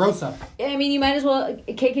versus De La Rosa. I mean, you might as well.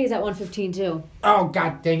 KK's at 115 too. Oh,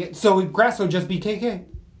 god dang it. So would Grasso just be KK?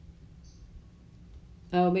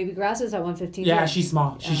 Oh, maybe Grasso's at 115. Yeah, she's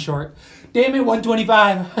small. She's short. Damn it,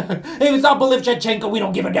 125. If it's not Bolivchenko, we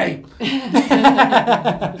don't give a damn.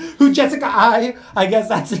 Who, Jessica I? I guess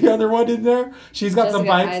that's the other one in there. She's got some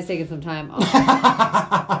fights. Jessica I's taking some time off.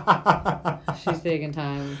 She's taking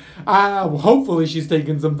time. Hopefully she's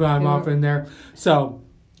taking some time off in there. So,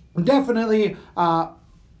 definitely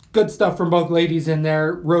good stuff from both ladies in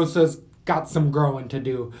there. Rosa's got some growing to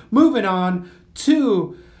do. Moving on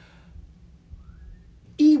to...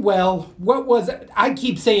 Ewell, what was it? I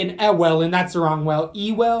keep saying Ewell, and that's the wrong well.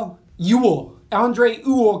 Ewell. Andre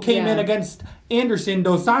Ewell came in against Anderson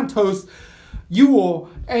Dos Santos.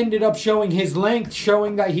 Ewell ended up showing his length,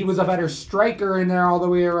 showing that he was a better striker in there all the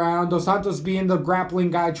way around. Dos Santos being the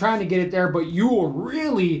grappling guy, trying to get it there, but Ewell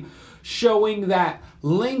really showing that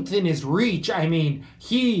length in his reach. I mean,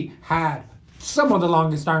 he had some of the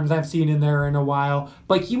longest arms I've seen in there in a while,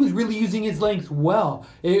 but he was really using his length well.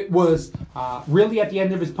 It was really at the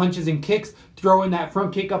end of his punches and kicks, throwing that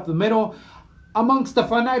front kick up the middle. Amongst the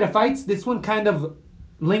fun night of fights, this one kind of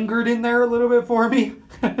lingered in there a little bit for me.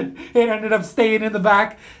 It ended up staying in the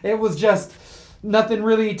back. It was just, nothing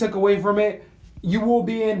really took away from it. Ewell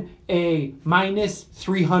being a minus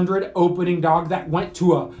 300 opening dog that went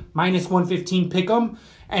to a minus 115 pick'em,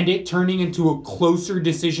 and it turning into a closer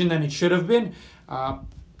decision than it should have been.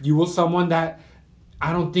 Ewell's someone that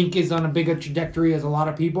I don't think is on a bigger trajectory as a lot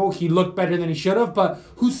of people. He looked better than he should have, but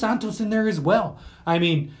who's Santos in there as well? I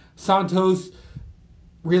mean, Santos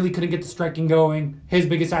really couldn't get the striking going. His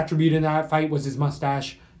biggest attribute in that fight was his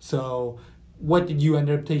mustache. So what did you end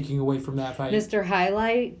up taking away from that fight? Mr.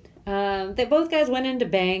 Highlight. They both guys went into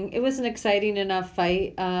bang. It was an exciting enough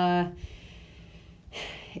fight.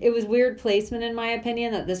 It was weird placement, in my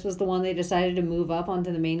opinion, that this was the one they decided to move up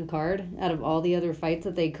onto the main card out of all the other fights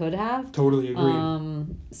that they could have. Totally agree.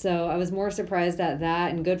 So I was more surprised at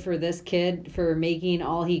that, and good for this kid for making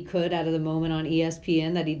all he could out of the moment on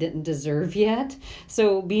ESPN that he didn't deserve yet.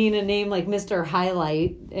 So being a name like Mr.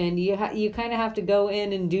 Highlight, and you kind of have to go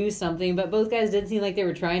in and do something, but both guys did seem like they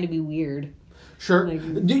were trying to be weird. Sure.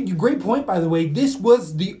 Great point, by the way. This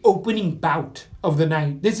was the opening bout of the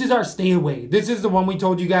night. This is our stay away. This is the one we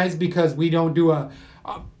told you guys because we don't do a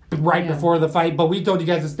before the fight, but we told you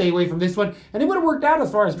guys to stay away from this one, and it would have worked out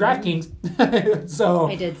as far as DraftKings. So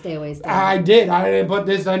I did stay away. I didn't put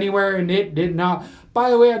this anywhere, and it did not. By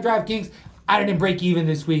the way, on DraftKings, I didn't break even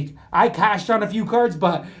this week. I cashed on a few cards,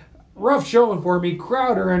 but rough showing for me.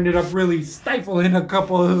 Crowder ended up really stifling a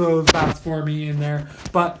couple of those bouts for me in there.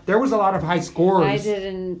 But there was a lot of high scores. I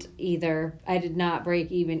didn't either. I did not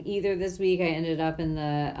break even either this week. I ended up in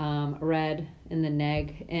the red in the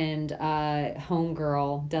neg. And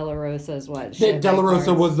homegirl, De La Rosa is what? De La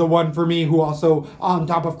Rosa was the one for me who also on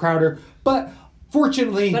top of Crowder. But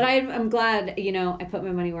fortunately... But I'm glad, I put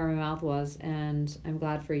my money where my mouth was, and I'm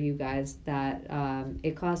glad for you guys that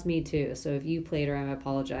it cost me too. So if you played her, I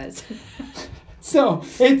apologize. So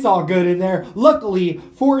it's all good in there. Luckily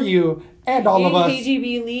for you and all of us.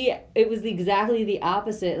 KGB Lee, it was exactly the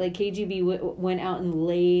opposite. Like KGB went out and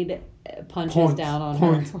laid punches down on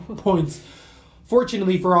her. Points.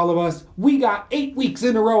 Fortunately for all of us, we got 8 weeks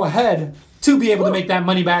in a row ahead to be able to make that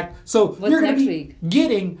money back. So you're going to be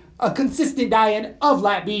getting a consistent diet of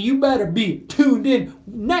Lat B. You better be tuned in.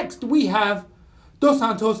 Next, we have Dos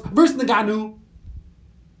Santos versus Ngannou.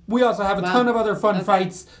 We also have a ton of other fun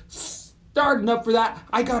fights starting up for that.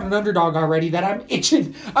 I got an underdog already that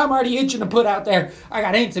I'm already itching to put out there. I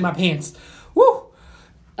got ants in my pants. Woo!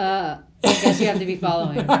 I guess you have to be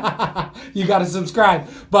following. You got to subscribe.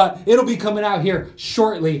 But it'll be coming out here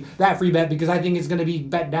shortly, that free bet, because I think it's going to be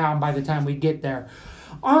bet down by the time we get there.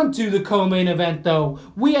 On to the co-main event, though.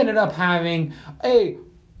 We ended up having a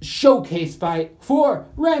showcase fight for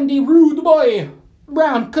Randy Rude Boy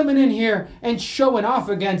Brown coming in here and showing off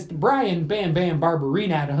against Brian Bam Bam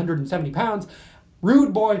Barberina at 170 pounds.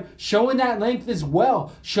 Rude Boy showing that length as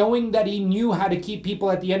well, showing that he knew how to keep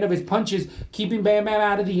people at the end of his punches, keeping Bam Bam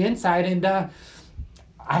out of the inside. And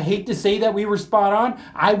I hate to say that we were spot on.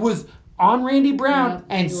 I was on Randy Brown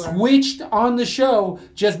and switched on the show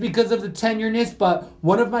just because of the tenureness. But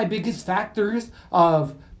one of my biggest factors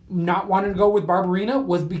of not wanting to go with Barberina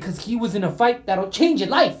was because he was in a fight that'll change your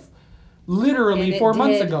life. Literally 4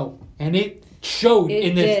 months ago. And it showed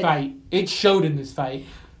in this fight. It showed in this fight.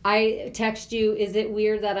 I text you, is it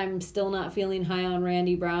weird that I'm still not feeling high on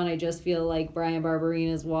Randy Brown? I just feel like Brian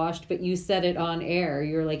Barberina's washed. But you said it on air.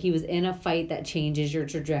 You're like, he was in a fight that changes your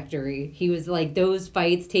trajectory. He was like, those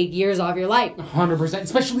fights take years off your life. 100%.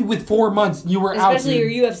 Especially with 4 months you were out. Especially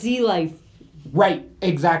your UFC life. Right,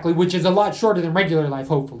 exactly. Which is a lot shorter than regular life,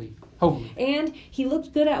 hopefully. And he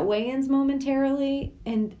looked good at weigh-ins momentarily,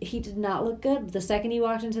 and he did not look good. The second he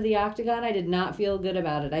walked into the octagon, I did not feel good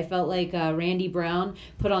about it. I felt like Randy Brown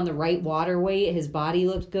put on the right water weight. His body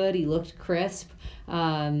looked good. He looked crisp.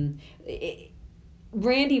 Randy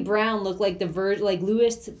Brown looked like like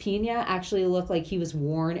Luis Pena actually looked like he was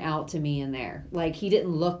worn out to me in there. Like, he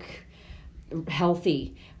didn't look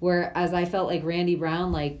healthy, whereas I felt like Randy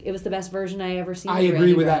Brown, like, it was the best version I ever seen. I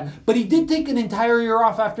agree with that. But he did take an entire year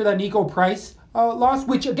off after that Nico Price loss,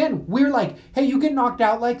 which again, we're like, hey, you get knocked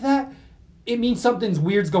out like that, it means something's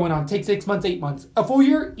weird's going on. Take 6 months, 8 months. A full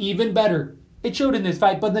year, even better. It showed in this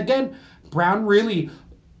fight. But again, Brown really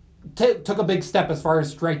took a big step as far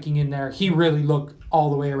as striking in there. He really looked all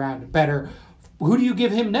the way around better. Who do you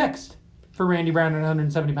give him next for Randy Brown at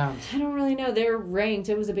 170 pounds? I don't really know. They're ranked.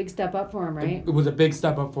 It was a big step up for him, right? It was a big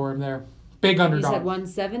step up for him there. Big underdog. You said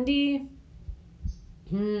 170?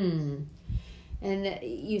 And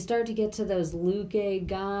you start to get to those Luque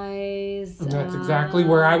guys. That's exactly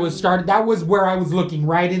where I was started. That was where I was looking,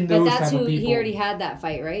 right in those type of people. He already had that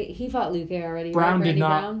fight, right? He fought Luque already. Brown right? did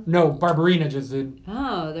not. Brown? No, Barberina just did.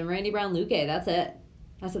 Oh, then Randy Brown, Luque. That's it.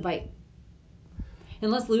 That's the fight.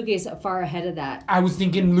 Unless Luque's far ahead of that. I was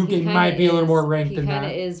thinking Luque might be a little more ranked than that. He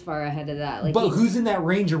kind of is far ahead of that. Like, but who's in that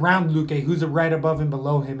range around Luque? Who's right above and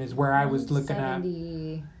below him is where I was looking at.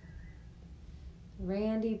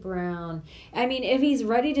 Randy Brown. I mean, if he's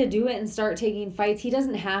ready to do it and start taking fights, he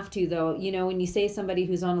doesn't have to, though. You know, when you say somebody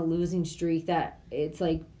who's on a losing streak, that it's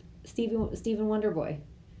like Stephen Wonderboy.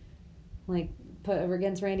 Like, put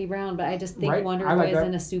against Randy Brown. But I just think Wonderboy is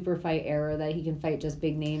in a super fight era that he can fight just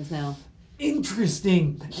big names now.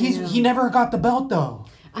 Interesting. He never got the belt, though.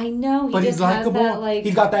 I know. But he's likable.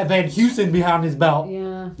 He's got that Van Heusen behind his belt.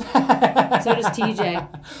 Yeah. So does TJ.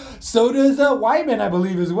 So does Wyman, I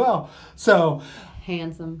believe, as well. So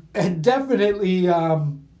handsome. And definitely,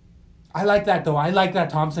 I like that, though. I like that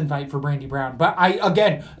Thompson fight for Randy Brown. But I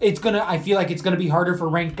feel like it's gonna be harder for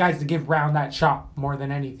ranked guys to give Brown that shot more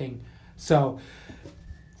than anything. So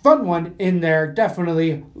fun one in there,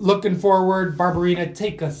 definitely. Looking forward, Barberina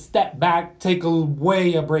take a step back, take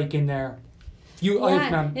a break in there.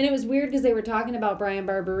 And it was weird because they were talking about Brian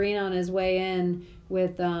Barberina on his way in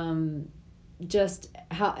with just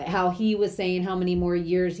how he was saying how many more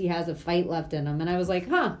years he has a fight left in him. And I was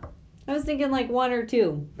like, I was thinking like 1 or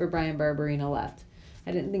 2 for Brian Barberina left.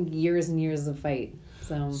 I didn't think years and years of fight.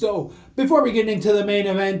 So before we get into the main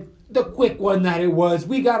event, the quick one that it was,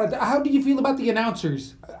 how did you feel about the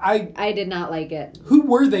announcers? I did not like it. Who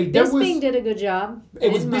were they? Bisping did a good job.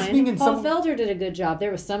 It was Bisping and Paul Felder did a good job.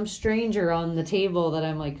 There was some stranger on the table that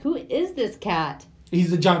I'm like, who is this cat? He's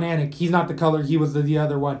the John Anik. He's not the color. He was the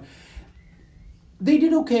other one. They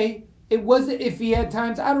did okay. It was iffy at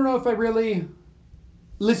times. I don't know if I really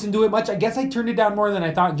listened to it much. I guess I turned it down more than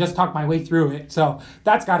I thought and just talked my way through it. So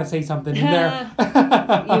that's got to say something in there. You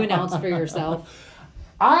announced for yourself.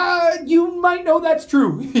 You might know that's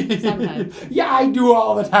true. Sometimes. Yeah, I do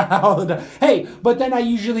all the time. Hey, but then I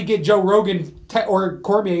usually get Joe Rogan or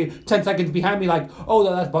Cormier 10 seconds behind me like, oh,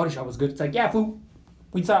 the last body shot was good. It's like, yeah, fool.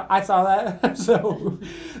 I saw that. So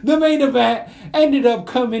the main event ended up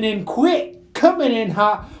coming in quick, coming in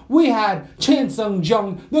hot. We had Chan Sung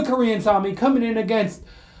Jung, the Korean Zombie, coming in against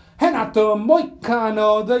Renato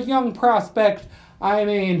Moicano, the young prospect. I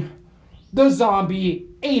mean, the Zombie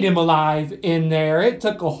ate him alive in there. It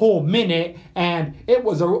took a whole minute, and it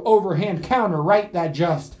was an overhand counter, right? That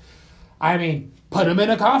just, put him in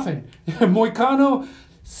a coffin. Moicano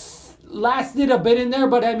lasted a bit in there,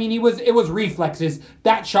 but it was reflexes.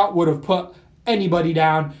 That shot would have put anybody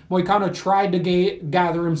down. Moicano tried to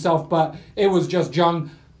gather himself, but it was just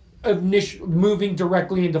Jung moving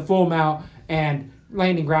directly into full mount and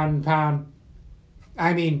landing ground and pound.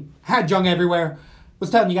 Had Jung everywhere.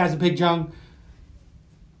 Was telling you guys to pick Jung.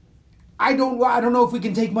 I don't know if we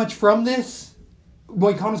can take much from this.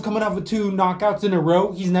 Moicano's coming off with 2 knockouts in a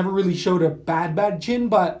row. He's never really showed a bad chin,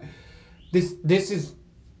 but this is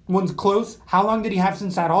one's close. How long did he have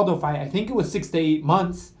since that Aldo fight? I think it was 6 to 8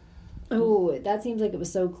 months. Oh, that seems like it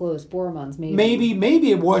was so close. 4 months, maybe.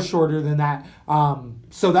 Maybe it was shorter than that.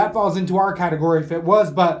 So that falls into our category if it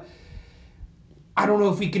was, but I don't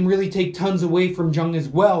know if we can really take tons away from Jung as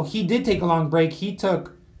well. He did take a long break. He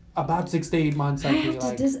took about 6 to 8 months, I feel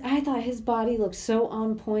like. I thought his body looked so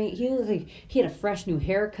on point. He looked like he had a fresh new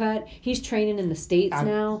haircut. He's training in the States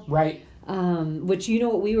now. Right. Which you know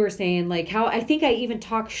what we were saying, like how I think I even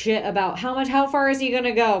talked shit about how far is he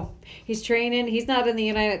gonna go? He's training. He's not in the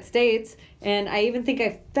United States, and I even think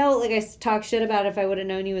I felt like I talked shit about it if I would have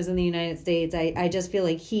known he was in the United States. I just feel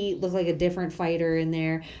like he looked like a different fighter in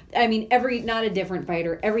there. Not a different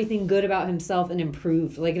fighter. Everything good about himself and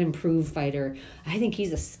improved, like an improved fighter. I think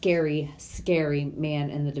he's a scary, scary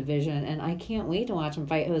man in the division, and I can't wait to watch him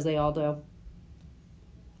fight Jose Aldo.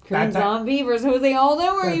 Korean Zombie versus Jose Aldo?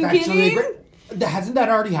 Are you kidding? Hasn't that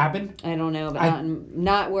already happened? I don't know, but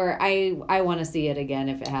not where I want to see it again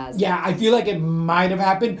if it has. Yeah, I feel like it might have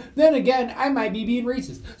happened. Then again, I might be being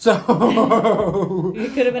racist. So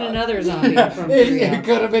it could have been another zombie from Korea. It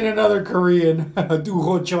could have been another Korean. But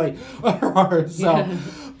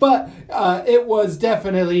it was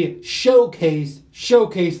definitely showcase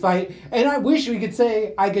fight, and I wish I could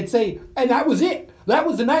say, and that was it. That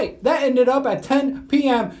was the night. That ended up at 10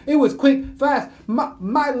 p.m. It was quick, fast.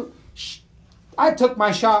 I took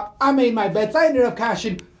my shot. I made my bets. I ended up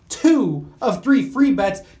cashing 2 of 3 free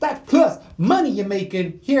bets. That's plus money you're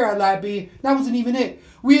making here at Lappy. That wasn't even it.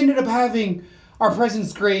 We ended up having our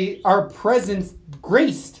presence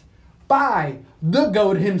graced by the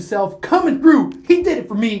GOAT himself coming through. He did it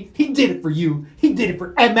for me. He did it for you. He did it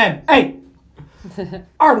for MMA.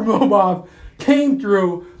 Artemov came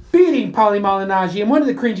through, beating Paulie Malignaggi, and one of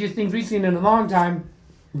the cringiest things we've seen in a long time.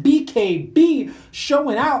 BKB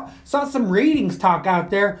showing out. Saw some ratings talk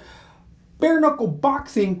out there. Bare knuckle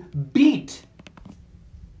boxing beat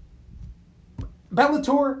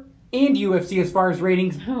Bellator and UFC as far as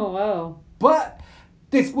ratings. Oh, wow. But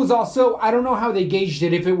this was also, I don't know how they gauged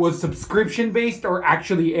it, if it was subscription based or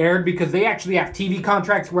actually aired, because they actually have TV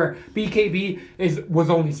contracts where BKB was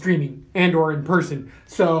only streaming and or in person.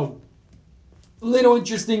 So, little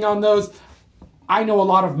interesting on those. I know a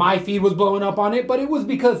lot of my feed was blowing up on it, but it was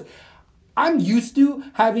because I'm used to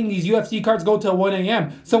having these UFC cards go till 1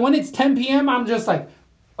 a.m. So when it's 10 p.m., I'm just like,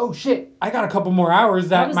 oh shit, I got a couple more hours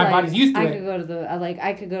that my body's used to it. I could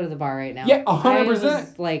go to the bar right now. Yeah, 100%. I was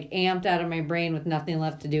amped out of my brain with nothing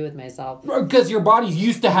left to do with myself. Because your body's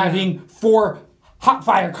used to having 4 hot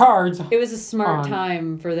fire cards. It was a smart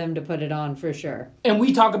time for them to put it on for sure. And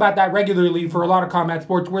we talk about that regularly for a lot of combat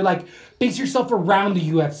sports. We're like, base yourself around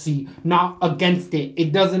the UFC, not against it.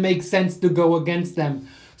 It doesn't make sense to go against them.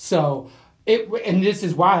 So, and this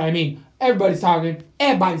is why, Everybody's talking.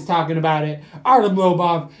 Everybody's talking about it. Artem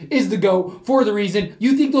Lobov is the GOAT for the reason.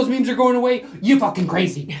 You think those memes are going away? You fucking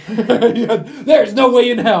crazy. There's no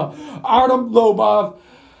way in hell. Artem Lobov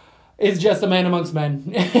is just a man amongst men.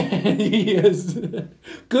 He is.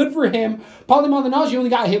 Good for him. Paulie Malignaggi only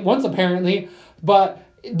got hit once apparently, but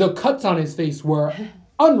the cuts on his face were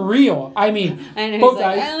unreal. I mean, both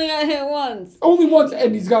guys. I only got hit once. Only once,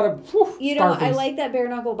 and he's got a I like that bare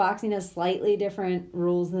knuckle boxing has slightly different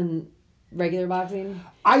rules than regular boxing.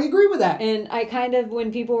 I agree with that. And I kind of,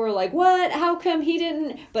 when people were like, what? How come he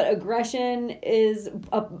didn't? But aggression is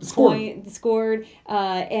a point scored.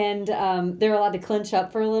 And they're allowed to clinch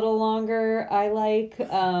up for a little longer. I like.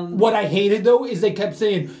 What I hated, though, is they kept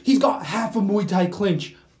saying, he's got half a Muay Thai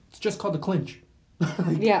clinch. It's just called a clinch.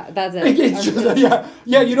 Yeah, that's it. It's just,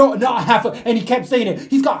 yeah, you don't, not half a, and he kept saying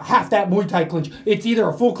it. He's got half that Muay Thai clinch. It's either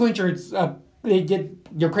a full clinch or it's,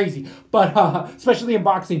 you're crazy. But especially in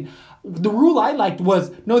boxing. The rule I liked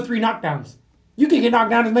was no 3 knockdowns. You can get knocked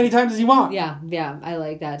down as many times as you want. Yeah, I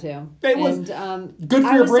like that too. It was good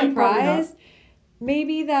for your brain. I was surprised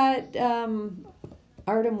maybe that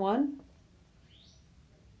Artem won.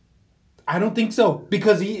 I don't think so.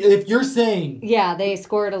 Because if you're saying... Yeah, they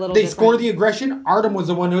scored a little They scored the aggression. Artem was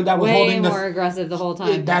the one that was holding way more aggressive the whole time.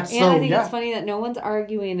 I think it's funny that no one's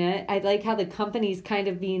arguing it. I like how the company's kind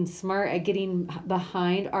of being smart at getting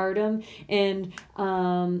behind Artem. And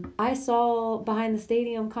I saw behind the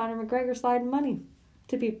stadium Conor McGregor sliding money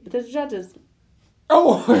to the judges.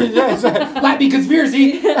 Oh, yes. Lappy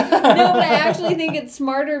conspiracy. No, but I actually think it's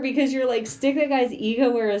smarter because you're like, stick that guy's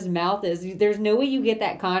ego where his mouth is. There's no way you get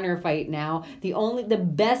that Conor fight now. The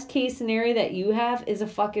best case scenario that you have is a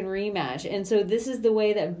fucking rematch. And so this is the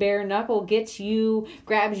way that bare knuckle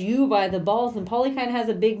grabs you by the balls. And Paulie kind of has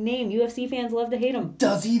a big name. UFC fans love to hate him.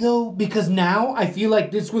 Does he though? Because now I feel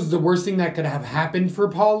like this was the worst thing that could have happened for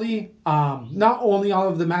Paulie. Not only all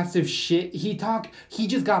of the massive shit he talked, he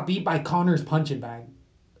just got beat by Conor's punching bag.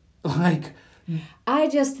 Like, I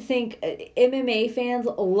just think MMA fans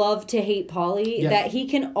love to hate Paulie. Yes. That he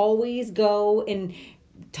can always go and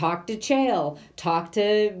talk to Chael, talk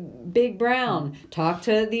to Big Brown, talk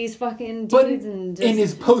to these fucking dudes. And just... in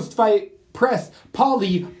his post-fight press,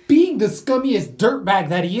 Paulie, being the scummiest dirtbag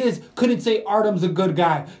that he is, couldn't say Artem's a good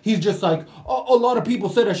guy. He's just like, a lot of people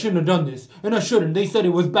said I shouldn't have done this, and I shouldn't. They said it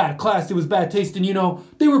was bad class, it was bad taste, and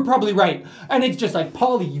they were probably right. And it's just like,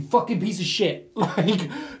 Paulie, you fucking piece of shit. Like,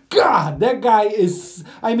 God, that guy is,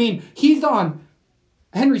 he's on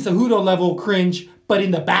Henry Cejudo level cringe, but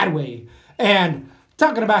in the bad way. And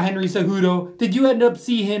talking about Henry Cejudo, did you end up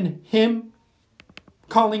seeing him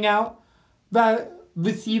calling out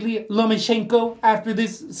Vasily Lomachenko after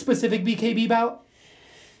this specific BKB bout?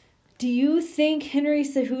 Do you think Henry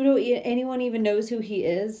Cejudo, anyone even knows who he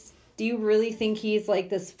is? Do you really think he's like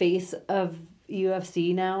this face of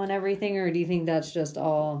UFC now and everything? Or do you think that's just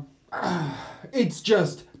all... It's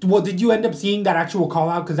just... Well, did you end up seeing that actual call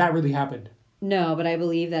out? Because that really happened. No, but I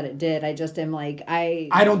believe that it did. I just am like, I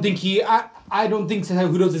don't think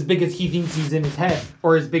Cejudo's as big as he thinks he's in his head.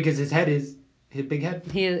 Or as big as his head is. His big head?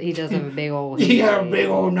 He does have a big old... He had a big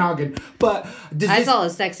old noggin. But... I saw a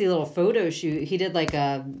sexy little photo shoot. He did like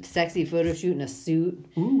a sexy photo shoot in a suit.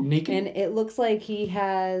 Ooh, naked? And it looks like he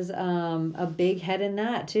has a big head in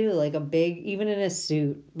that too. Like a big... Even in a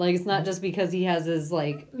suit. Like it's not just because he has his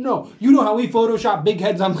like... No. You know how we Photoshop big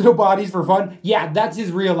heads on little bodies for fun? Yeah, that's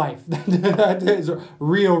his real life. That is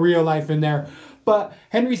real life in there. But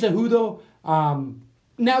Henry Cejudo...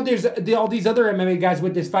 Now there's all these other MMA guys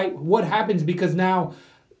with this fight. What happens? Because now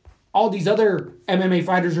all these other MMA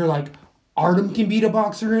fighters are like, Artem can beat a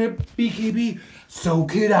boxer at BKB, so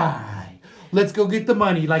could I. Let's go get the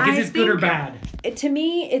money. Like, is this good or bad? To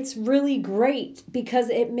me, it's really great because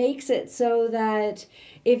it makes it so that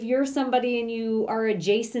if you're somebody and you are a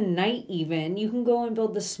Jason Knight even, you can go and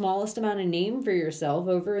build the smallest amount of name for yourself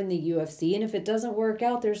over in the UFC. And if it doesn't work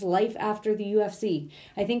out, there's life after the UFC.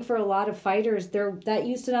 I think for a lot of fighters, that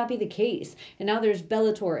used to not be the case. And now there's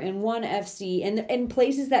Bellator and ONE FC and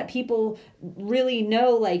places that people really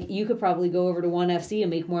know, like you could probably go over to ONE FC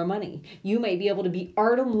and make more money. You might be able to beat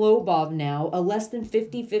Artem Lobov now, a less than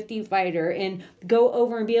 50-50 fighter, and go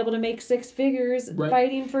over and be able to make 6 figures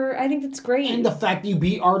fighting for, I think that's great. And the fact you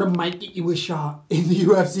beat Artem might get you a shot in the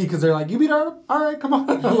UFC because they're like, you beat Artem? All right, come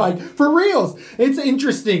on. Like, for reals. It's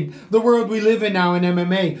interesting, the world we live in now in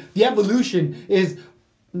MMA. The evolution is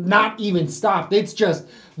not even stopped. It's just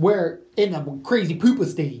we're in a crazy poopa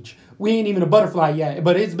stage. We ain't even a butterfly yet,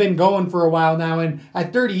 but it's been going for a while now. And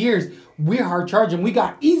at 30 years, we're hard charging. We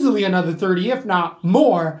got easily another 30, if not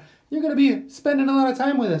more. You're going to be spending a lot of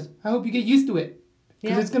time with us. I hope you get used to it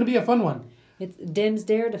because it's going to be a fun one. It's Dim's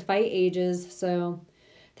Dare to Fight Ages. So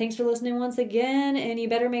thanks for listening once again. And you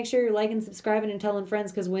better make sure you're liking, subscribing, and telling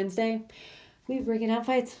friends because Wednesday, we're breaking down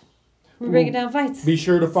fights. Be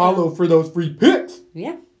sure to follow for those free picks.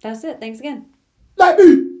 Yeah, that's it. Thanks again. Like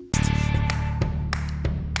me.